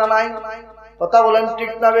চিন্তা নাই। কথা বলেন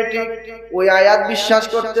ঠিক না বেঠিক? ওই আয়াত বিশ্বাস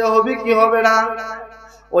করতে হবে কি হবে না?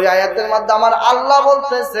 ওই আয়াতের মধ্যে আমার আল্লাহ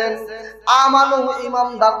বলতেছেন আমানু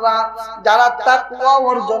ইমানদাররা যারা তাকওয়া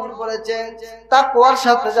অর্জন করেছে, তাকওয়ার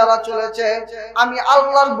সাথে যারা চলেছে, আমি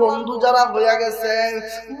আল্লাহর বন্ধু যারা হয়ে গেছে,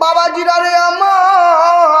 বাবাজিরা রে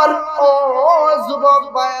আমার, ও যুবক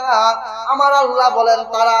ভাইরা, আমার আল্লাহ বলেন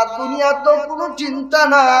তারা দুনিয়াতে কোনো চিন্তা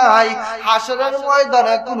নাই, হাসরের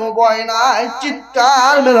ময়দানে কোনো ভয় নাই।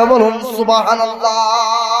 চিৎকার মেরে বলুন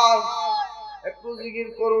সুবহানাল্লাহ। একটু জিকির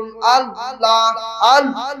করুন আল্লাহ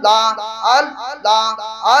আল্লাহ আল্লাহ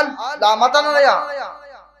আল্লাহ, মাথা নাড়িয়া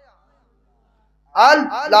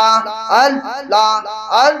আল্লাহ আল্লাহ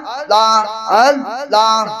আল্লাহ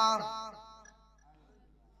আল্লাহ।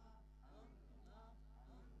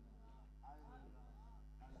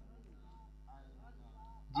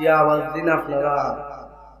 জি আওয়াজ দিন আপনারা।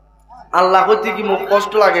 আল্লাহ হইতে কি মুখ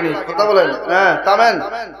কষ্ট লাগেনি? কথা বলেন। হ্যাঁ থামেন।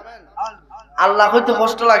 আল্লাহ হইতে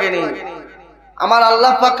কষ্ট লাগেনি? আমার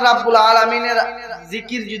আল্লাহ পাক রব্বুল আলামিনের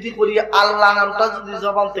জিকির যদি করি, আল্লাহ নামটা যদি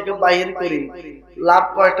জবান থেকে বাহির করি, লাভ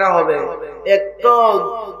কয়টা হবে? এক তো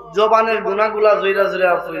জবানের গুনাহগুলা জয়রা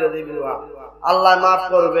জয়রা ফিরে দিবে, আল্লাহ মাফ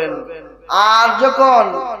করবেন। আর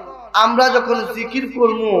আমরা যখন জিকির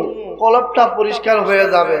করব, কলবটা পরিষ্কার হয়ে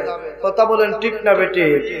যাবে। কথা বলেন ঠিক না বেটি?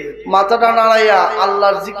 মাথাটা নাড়াইয়া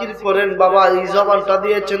আল্লাহর জিকির করেন। বাবা এই জবানটা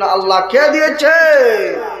দিয়েছেন আল্লাহ, কে দিয়েছে?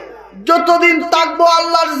 যতদিন থাকবো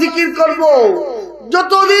আল্লাহর জিকির করব,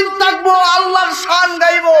 যতদিন থাকবো আল্লাহর শান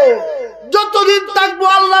গাইব, যতদিন থাকবো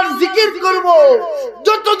আল্লাহর জিকির করব,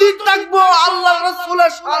 যতদিন থাকবো আল্লাহর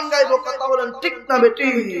রাসূলের শান গাইব। কথা বলেন ঠিক না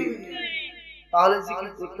বেটি? তাহলে জিকির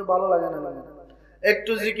করতে ভালো লাগে না?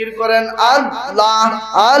 একটু জিকির করেন আল্লাহ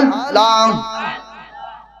আল্লাহ।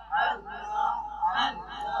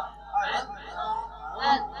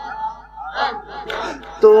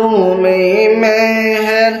 তুমি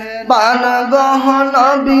মেহেরবান গো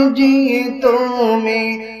নবীজি, তুমি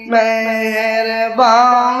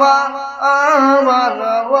মেহেরবান আমার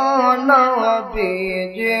ও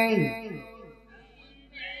নবীজি,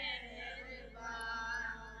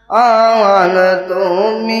 আওয়ান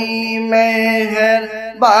তুমি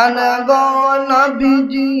মেহেরবান গো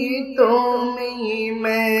নবীজি, তুমি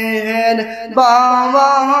মেহেরবান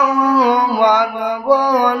গো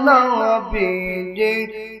নবীজি,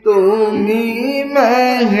 তুমি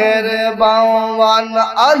মেহেরবান।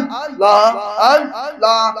 আল্লাহ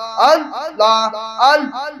আল্লাহ আল্লাহ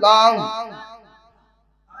আল্লাহ।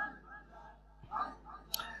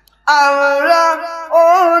 আমরা ও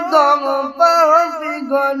দম পাবি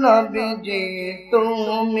গো নবীজি,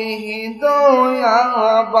 তুমি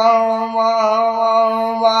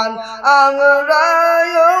দয়াবান। আমরা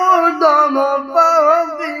ও দম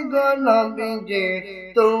পাবি গো নবীজি,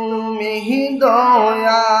 তুমি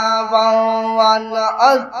দয়াবান।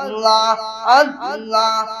 আল্লাহ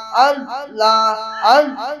আল্লাহ আল্লাহ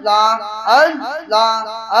আল্লাহ আল্লাহ আল্লাহ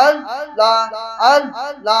আল্লাহ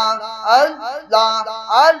আল্লাহ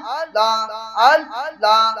আল্লাহ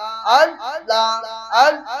আল্লাহ আল্লাহ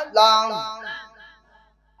আল্লাহ।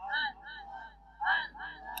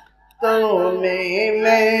 তুমি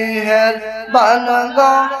মেহেরবান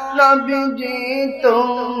গো নবীজি,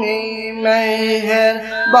 তুমি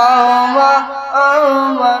মেহেরবান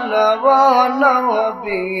আমার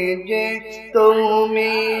নবীজি,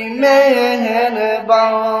 তুমি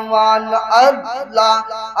মেহেরবান। আল্লাহ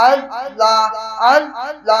আল্লাহ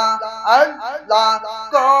আল্লাহ আল্লাহ।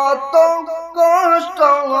 কত কষ্ট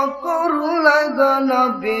করলে গো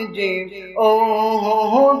নবীজি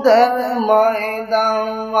ওহুদের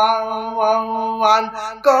ময়দান,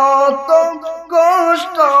 কত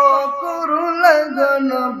কষ্ট করলে গো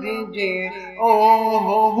নবীজি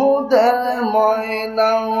ওহুদের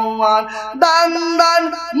ময়দান। দান দান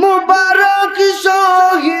মুবারক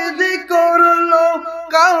শহীদ করলো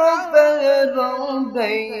কাফের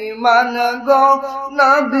বেঈমান গো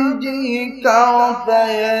নবীজি,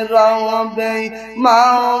 কাফের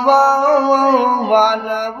বেঈমান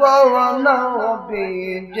গো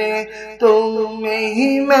নবীজি, তুমি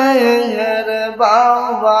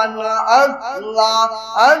মেহেরবান। আল্লাহ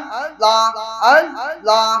আল্লাহ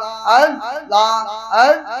আল্লাহ আল্লাহ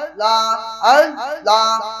আল্লাহ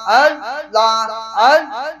আল্লাহ আল্লাহ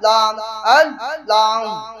আল্লাহ আল্লাহ।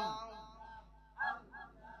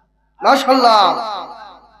 মাশাআল্লাহ।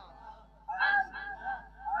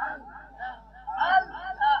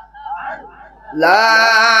 লা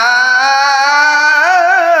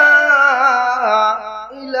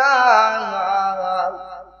ইলাহা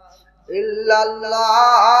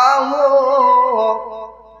ইল্লাল্লাহু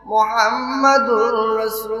মুহাম্মাদুর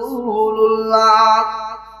রাসূলুল্লাহ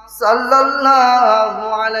সাল্লাল্লাহু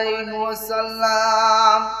আলাইহি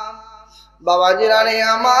ওয়াসাল্লাম। বাবাজিরা রে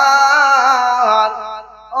আমার,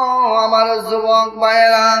 ও আমার যুবক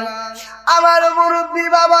ভাইয়েরা, আমার মুরব্বী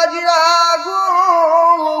বাবাজিরা গো,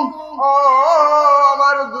 ও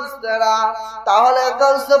আমার দোস্তেরা, তাহলে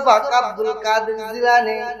গাউসে পাক আব্দুল কাদের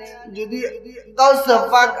জিলানী যদি গাউসে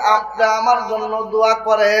পাক আপনি আমার জন্য দোয়া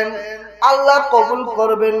করেন, আল্লাহ কবুল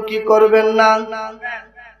করবেন কি করবেন না?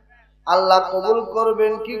 আল্লাহ কবুল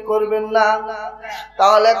করবেন কি করবেন না?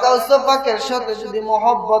 তাহলে গাউসে পাকের সাথে যদি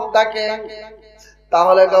মহব্বত থাকে,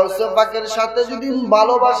 তাহলে গাউসে পাকের সাথে যদি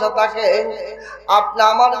ভালোবাসা থাকে, আপনি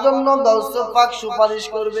আমার জন্য গাউসে পাক সুপারিশ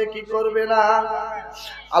করবে কি করবে না?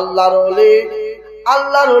 আল্লাহর ওলি,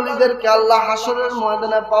 আল্লাহর ওলিদেরকে আল্লাহ হাসরের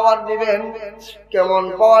ময়দানে পাওয়ার দিবেন। কেমন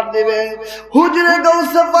পাওয়ার দিবেন? হুজুরে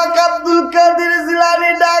গাউসে পাক আব্দুল কাদের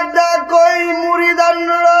জিলানী ডাক ডাক কই মুরিদান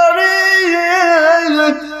রে,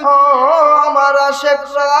 ও আমার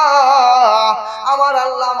আশিকরা, আমার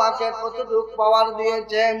আল্লাহ আমাকে কতটুক পাওয়ার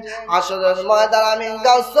দিয়েছেন। হাসরের ময়দানে আমি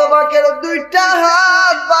গাউসে পাকের দুইটা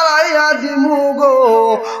হাত বাড়াইয়া দিমু গো,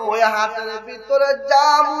 ওই হাতের ভিতরে যা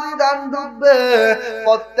মুরিদান ঢুকবে,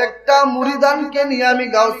 প্রত্যেকটা মুরিদানকে নিয়ে আমি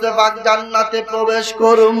গাউসে পাক জান্নাতে প্রবেশ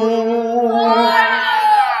করবো।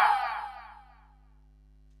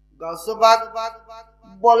 গাউসে পাক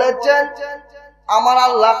বলেছেন আমার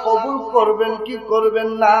আল্লাহ কবুল করবেন কি করবেন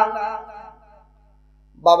না?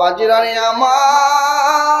 বাবাজিরানি আমার,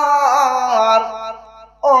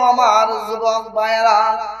 ও আমার যুবক ভাইয়েরা,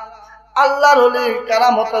 আল্লাহর ওলির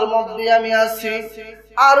কারামতের মধ্যে আমি আছি,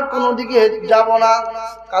 আর কোন দিকে যাব না।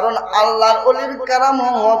 কারণ আল্লাহর ওলির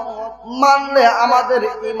কারামত মানলে আমাদের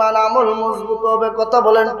ঈমান আমল মজবুত হবে। কথা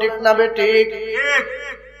বলেন ঠিক না বেঠিক?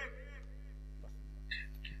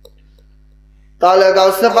 তাহলে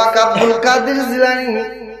গাউসে পাক আব্দুল কাদের জিলানী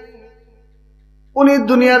উনি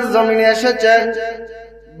দুনিয়ার জমিনে এসেছেন,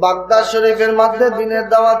 বাগদাদ শরীফের মধ্যে দ্বীনের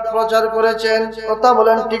দাওয়াত প্রচার করেছেন। কথা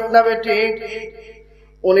বলেন ঠিক না বেঠিক?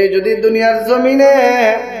 উনি যদি দুনিয়ার জমিনে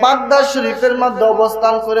বাগদাদ শরীফের মধ্যে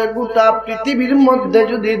অবস্থান করে গোটা পৃথিবীর মধ্যে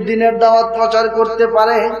যদি দ্বীনের দাওয়াত প্রচার করতে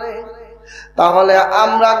পারে, তাহলে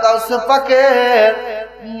আমরা গাউসে পাকের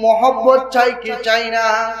মহব্বত চাই কি চাই না?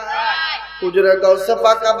 হুজুরে গাউসে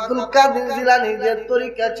পাক আব্দুল কাদের জিলানী যে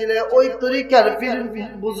তরিকা ছিল, ওই তরিকার পীর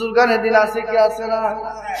বুজুর্গানে দিন আছে কি আছে না?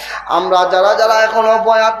 আমরা যারা যারা এখনো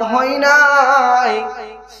বয়াত হই নাই,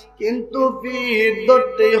 কিন্তু পীর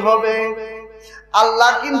ধরতেই হবে।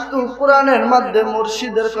 আল্লাহ কিন্তু কোরআনের মধ্যে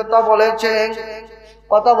মুর্শিদের কথা বলেছেন।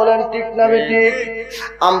 কথা বলেন ঠিক না বেঠিক?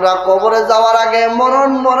 আমরা কবরে যাওয়ার আগে,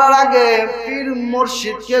 মরার আগে পীর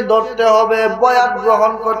মুর্শিদকে ধরতে হবে, বয়াত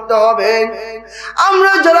গ্রহণ করতে হবে।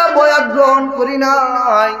 আমরা যারা বয়াত গ্রহণ করি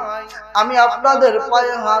নাই, আমি আপনাদের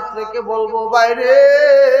পায়ে হাত রেখে বলবো, বাইরে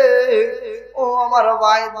ও আমার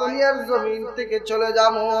ভাই, দুনিয়ার জমিন থেকে চলে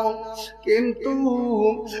যাবো, কিন্তু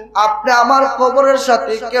আপনি আমার কবরের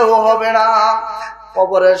সাথে কেউ হবে না।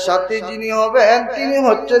 কবরের সাথে যিনি হবেন তিনি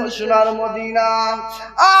হচ্ছেন সোনার মদিনা।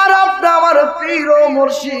 আর আপনি আমার পীর ও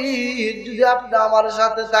মুর্শিদ যদি আপনি আমার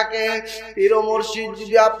সাথে থাকে, পীর ও মুর্শিদ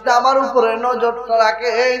যদি আপনি আমার উপরে নজরটা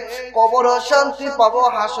রাখে, কবরে শান্তি পাবো,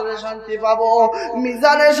 হাসরে শান্তি পাবো,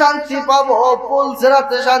 মিজানে শান্তি পাবো,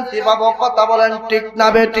 পুলসিরাতে শান্তি পাবো। কথা বলেন ঠিক না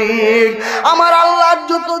বেঠিক? আমার আল্লাহ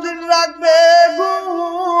যতদিন রাখবে গো,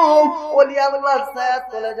 ওলি আল্লাহর ছায়ার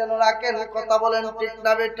তলে যেন রাখেন। কথা বলেন ঠিক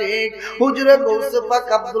না বেঠিক? হুজুরে গাউসে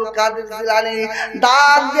পাক আব্দুল কাদের জিলানী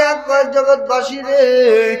ডাক দেয়া কয়, জগৎবাসী রে,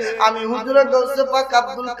 আমি হুজুরে গাউসে পাক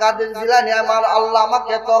আব্দুল কাদের জিলানী, আমার আল্লাহ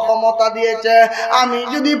আমাকে তো ক্ষমতা দিয়েছে, আমি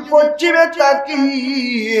যদি পশ্চিমে থাকি,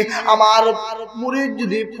 আমার মুরিদ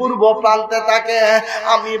যদি পূর্ব প্রান্তে থাকে,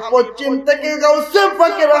 আমি পশ্চিম থেকে গাউসে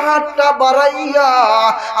পাকের হাতটা বাড়াইয়া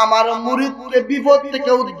আমার মুরিদকে বিপদ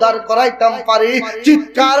থেকে উদ্ধার করাইতাম পারি।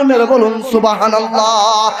 চিৎকার মেরে বলুন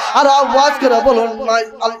সুবহানাল্লাহ, আর আওয়াজ করে বলুন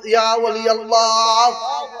ইয়া ওলি আল্লাহ,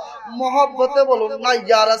 মহব্বতে বলুন না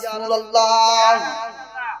ইয়া রাসূলুল্লাহ।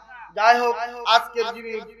 যাই হোক, আজকের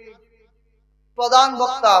যিনি প্রধান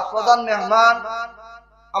বক্তা, প্রধান মেহমান,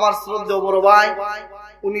 আমার শ্রদ্ধেয় বড় ভাই,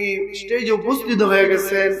 উনি স্টেজে উপস্থিত হয়ে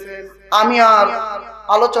গেছেন। আমি আর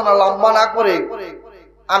আলোচনা লম্বা না করে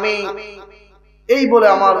আমি এই বলে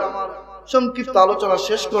আমার সংক্ষিপ্ত আলোচনা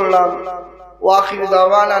শেষ করলাম। ওয়াখির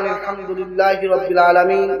দাওয়ানা আলহামদুলিল্লাহি রাব্বিল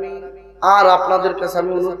আলামিন। আর আপনাদের কাছে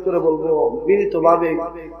আমি অনুরোধ করে বলবো, বিনীতভাবে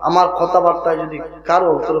আমার কথাবার্তায় যদি কারো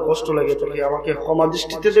অন্তরে কষ্ট লাগে তাহলে আমাকে ক্ষমা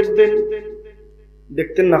দৃষ্টিতে দেখবেন।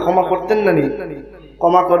 দেখতেন না, ক্ষমা করতেন না,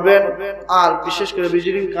 ক্ষমা করবেন। আর বিশেষ করে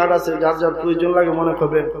ভিজিটিং কার্ড আছে, যার যার প্রয়োজন লাগে মনে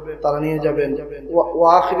করবেন, তারা নিয়ে যাবেন। ওয়া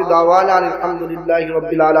আখিরু দাওয়ানা আলহামদুলিল্লাহি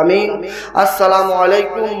রাব্বিল আলামিন। আসসালামু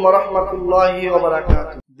আলাইকুম ওয়া রাহমাতুল্লাহি ওয়া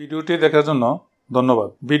বারাকাতুহু। ভিডিওটি দেখার জন্য ধন্যবাদ।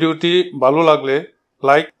 ভিডিওটি ভালো লাগলে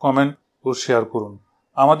লাইক, কমেন্ট ও শেয়ার করুন।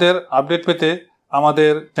 আমাদের আপডেট পেতে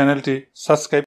আমাদের চ্যানেলটি সাবস্ক্রাইব